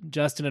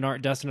 Dustin and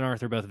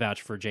Arthur both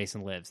vouch for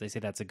Jason Lives. They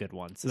say that's a good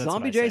one. So that's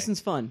Zombie what I say. Jason's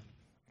fun.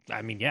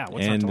 I mean, yeah,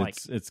 what's And not to like?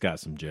 it's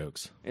got some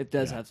jokes. It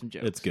does have some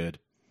jokes. It's good.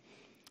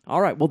 All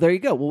right. Well, there you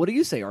go. Well, what do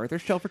you say, Arthur?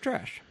 Shelf or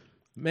trash?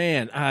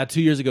 Man,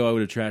 2 years ago I would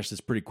have trashed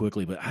this pretty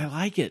quickly, but I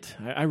like it.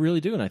 I really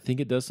do, and I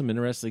think it does some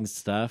interesting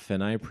stuff,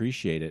 and I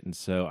appreciate it. And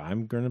so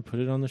I'm going to put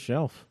it on the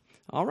shelf.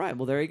 All right.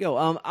 Well, there you go.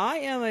 I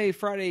am a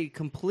Friday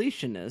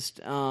completionist,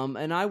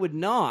 and I would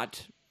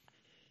not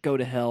go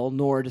to hell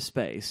nor to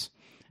space.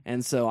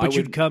 And so But I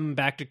you'd would come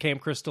back to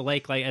Camp Crystal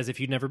Lake like as if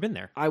you'd never been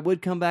there. I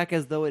would come back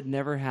as though it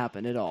never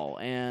happened at all.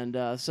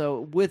 And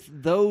so with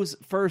those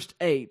first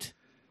 8,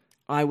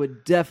 I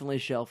would definitely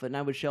shelf it, and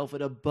I would shelf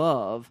it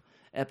above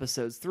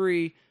episodes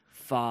 3,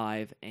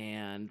 5,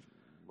 and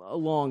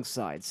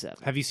alongside 7.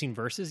 Have you seen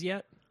Versus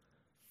yet?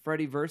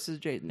 Freddy versus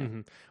Jason.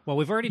 No. Well,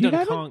 we've already You done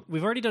haven't? Kong.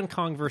 We've already done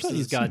Kong versus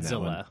you'd seen that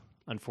Godzilla, one.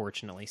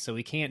 unfortunately. So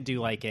we can't do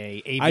like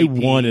a AVP. I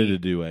wanted to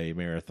do a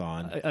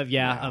marathon.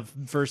 of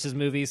versus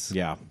movies.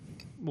 Yeah.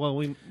 Well,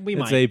 we It's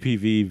might.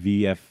 APV,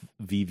 VF,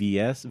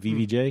 VVS,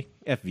 VVJ,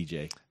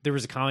 FVJ. There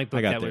was a comic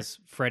book got that there. was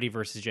Freddy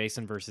versus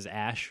Jason versus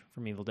Ash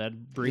from Evil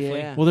Dead. Briefly,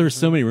 Yeah. Well, there were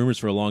so many rumors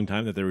for a long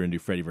time that they were going to do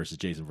Freddy versus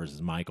Jason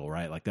versus Michael,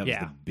 right? Like that was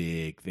Yeah. the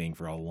big thing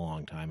for a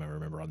long time. I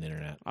remember on the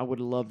internet. I would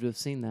have loved to have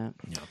seen that.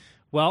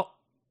 Well,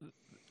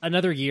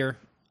 another year,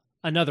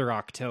 another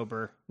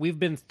October. We've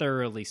been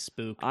thoroughly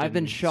spooked. I've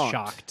been and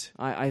shocked.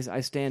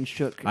 I stand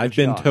shook. and I've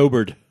been shocked.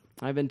 tobered.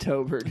 I've been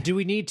tobered. Do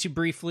we need to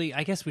briefly?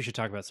 I guess we should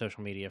talk about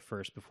social media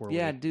first before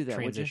Yeah, we do that,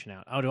 would you? transition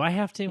out. Oh, do I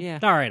have to? Yeah.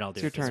 All right, I'll do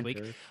It's your it this turn.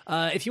 week.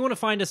 If you want to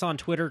find us on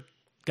Twitter,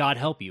 God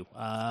help you.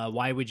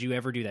 Why would you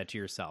ever do that to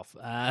yourself?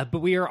 But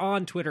we are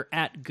on Twitter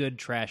at Good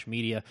Trash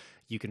Media.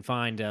 You can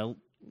find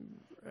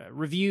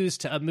reviews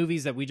to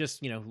movies that we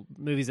just,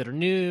 movies that are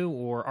new,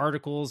 or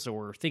articles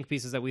or think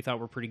pieces that we thought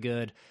were pretty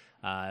good.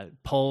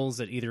 Polls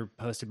that either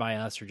posted by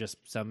us or just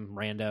some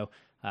rando.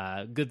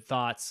 Good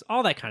thoughts,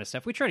 all that kind of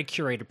stuff. We try to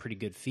curate a pretty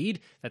good feed.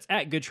 That's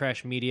at Good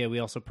Trash Media. We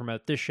also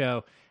promote this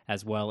show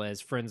as well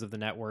as friends of the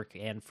network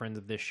and friends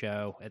of this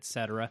show,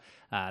 etc.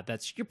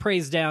 That's your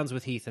Praise Downs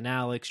with Heath and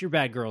Alex, your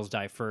Bad Girls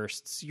Die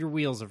Firsts, your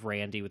Wheels of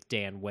Randy with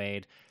Dan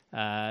Wade,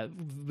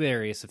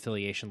 various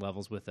affiliation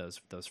levels with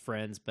those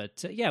friends.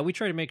 But yeah, we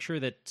try to make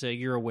sure that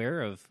you're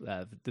aware of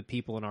the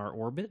people in our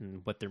orbit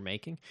and what they're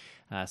making.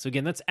 So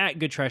again, that's at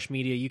Good Trash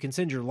Media. You can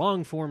send your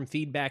long form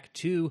feedback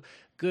to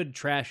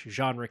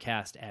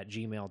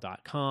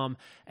goodtrashgenrecast@gmail.com.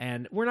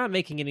 And we're not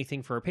making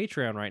anything for our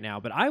Patreon right now,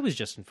 but I was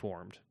just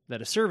informed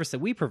that a service that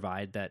we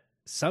provide that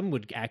some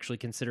would actually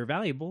consider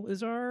valuable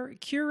is our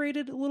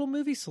curated little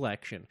movie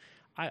selection.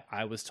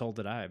 I was told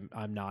that I'm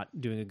not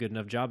doing a good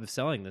enough job of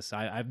selling this.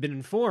 I've been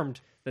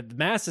informed that the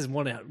masses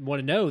want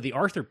to know the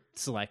Arthur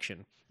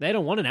selection. They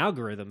don't want an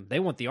algorithm. They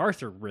want the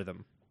Arthur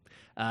rhythm.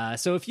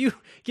 So if you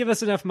give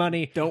us enough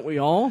money, Don't we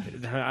all?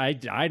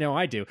 I know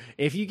I do.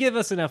 If you give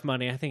us enough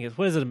money, I think it's,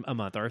 what is it a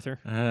month, Arthur?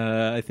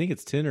 I think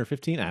it's 10 or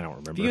 15. I don't If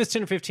remember. you give us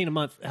 10 or 15 a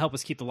month, help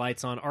us keep the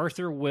lights on.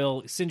 Arthur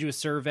will send you a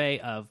survey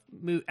of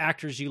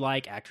actors you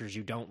like, actors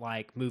you don't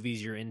like,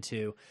 movies you're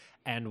into,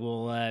 and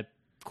we'll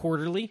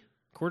quarterly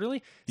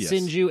Yes.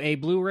 send you a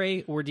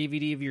Blu-ray or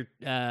DVD of your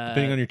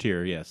Depending on your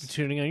tier, yes.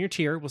 tuning on your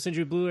tier. We'll send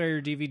you a Blu-ray or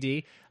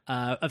DVD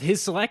of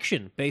his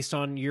selection based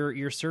on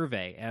your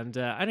survey. And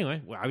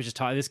anyway, I was just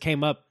talking. This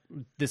came up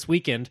this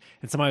weekend,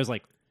 and somebody was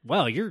like,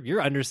 "Well,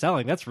 you're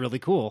underselling. That's really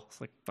cool." It's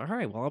like, all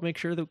right, well, I'll make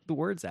sure the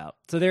word's out.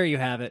 So there you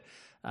have it.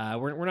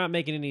 We're not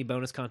making any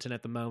bonus content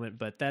at the moment,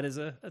 but that's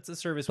a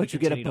service. But we you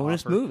get a continue to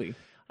bonus offer. movie.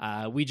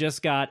 We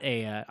just got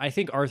a. I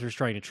think Arthur's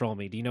trying to troll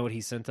me. Do you know what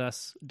he sent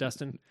us,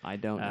 Dustin? I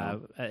don't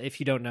know. If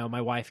you don't know,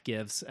 my wife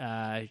gives.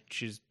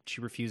 She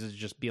refuses to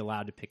just be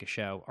allowed to pick a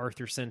show.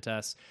 Arthur sent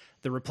us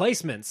The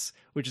Replacements,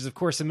 which is of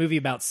course a movie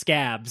about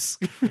scabs.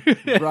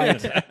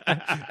 Right.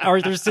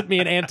 Arthur sent me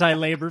an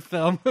anti-labor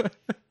film.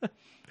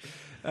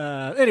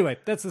 Anyway,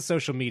 that's the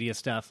social media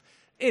stuff.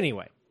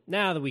 Anyway,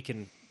 now that we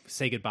can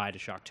say goodbye to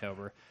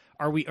Shocktober,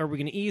 are we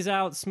going to ease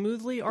out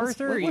smoothly,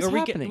 Arthur? what's Are we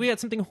happening? we got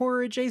something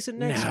horror adjacent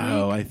next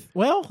No, week?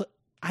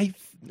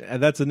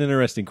 that's an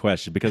interesting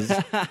question because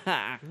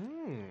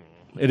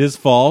it is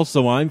fall,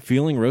 so I'm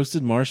feeling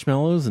roasted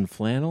marshmallows and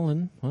flannel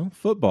and, well,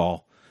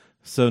 football.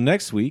 So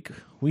next week,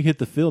 we hit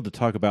the field to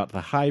talk about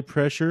the high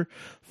pressure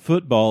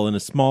football in a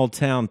small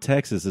town,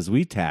 Texas, as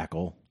we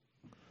tackle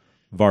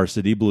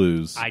Varsity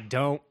Blues. I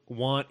don't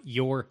want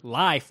your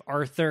life,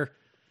 Arthur.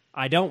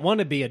 I don't want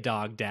to be a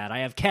dog, Dad. I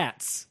have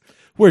cats.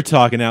 We're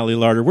talking Allie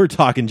Larder. We're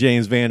talking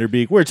James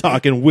Vanderbeek. We're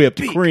talking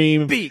whipped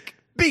cream. Beak.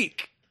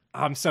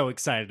 I'm so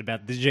excited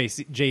about the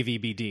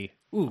JVBD.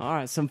 Ooh. All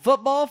right, some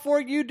football for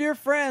you, dear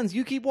friends.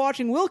 You keep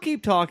watching. We'll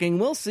keep talking.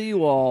 We'll see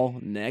you all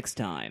next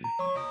time.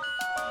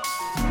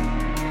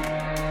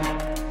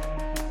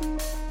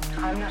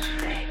 I'm not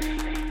afraid.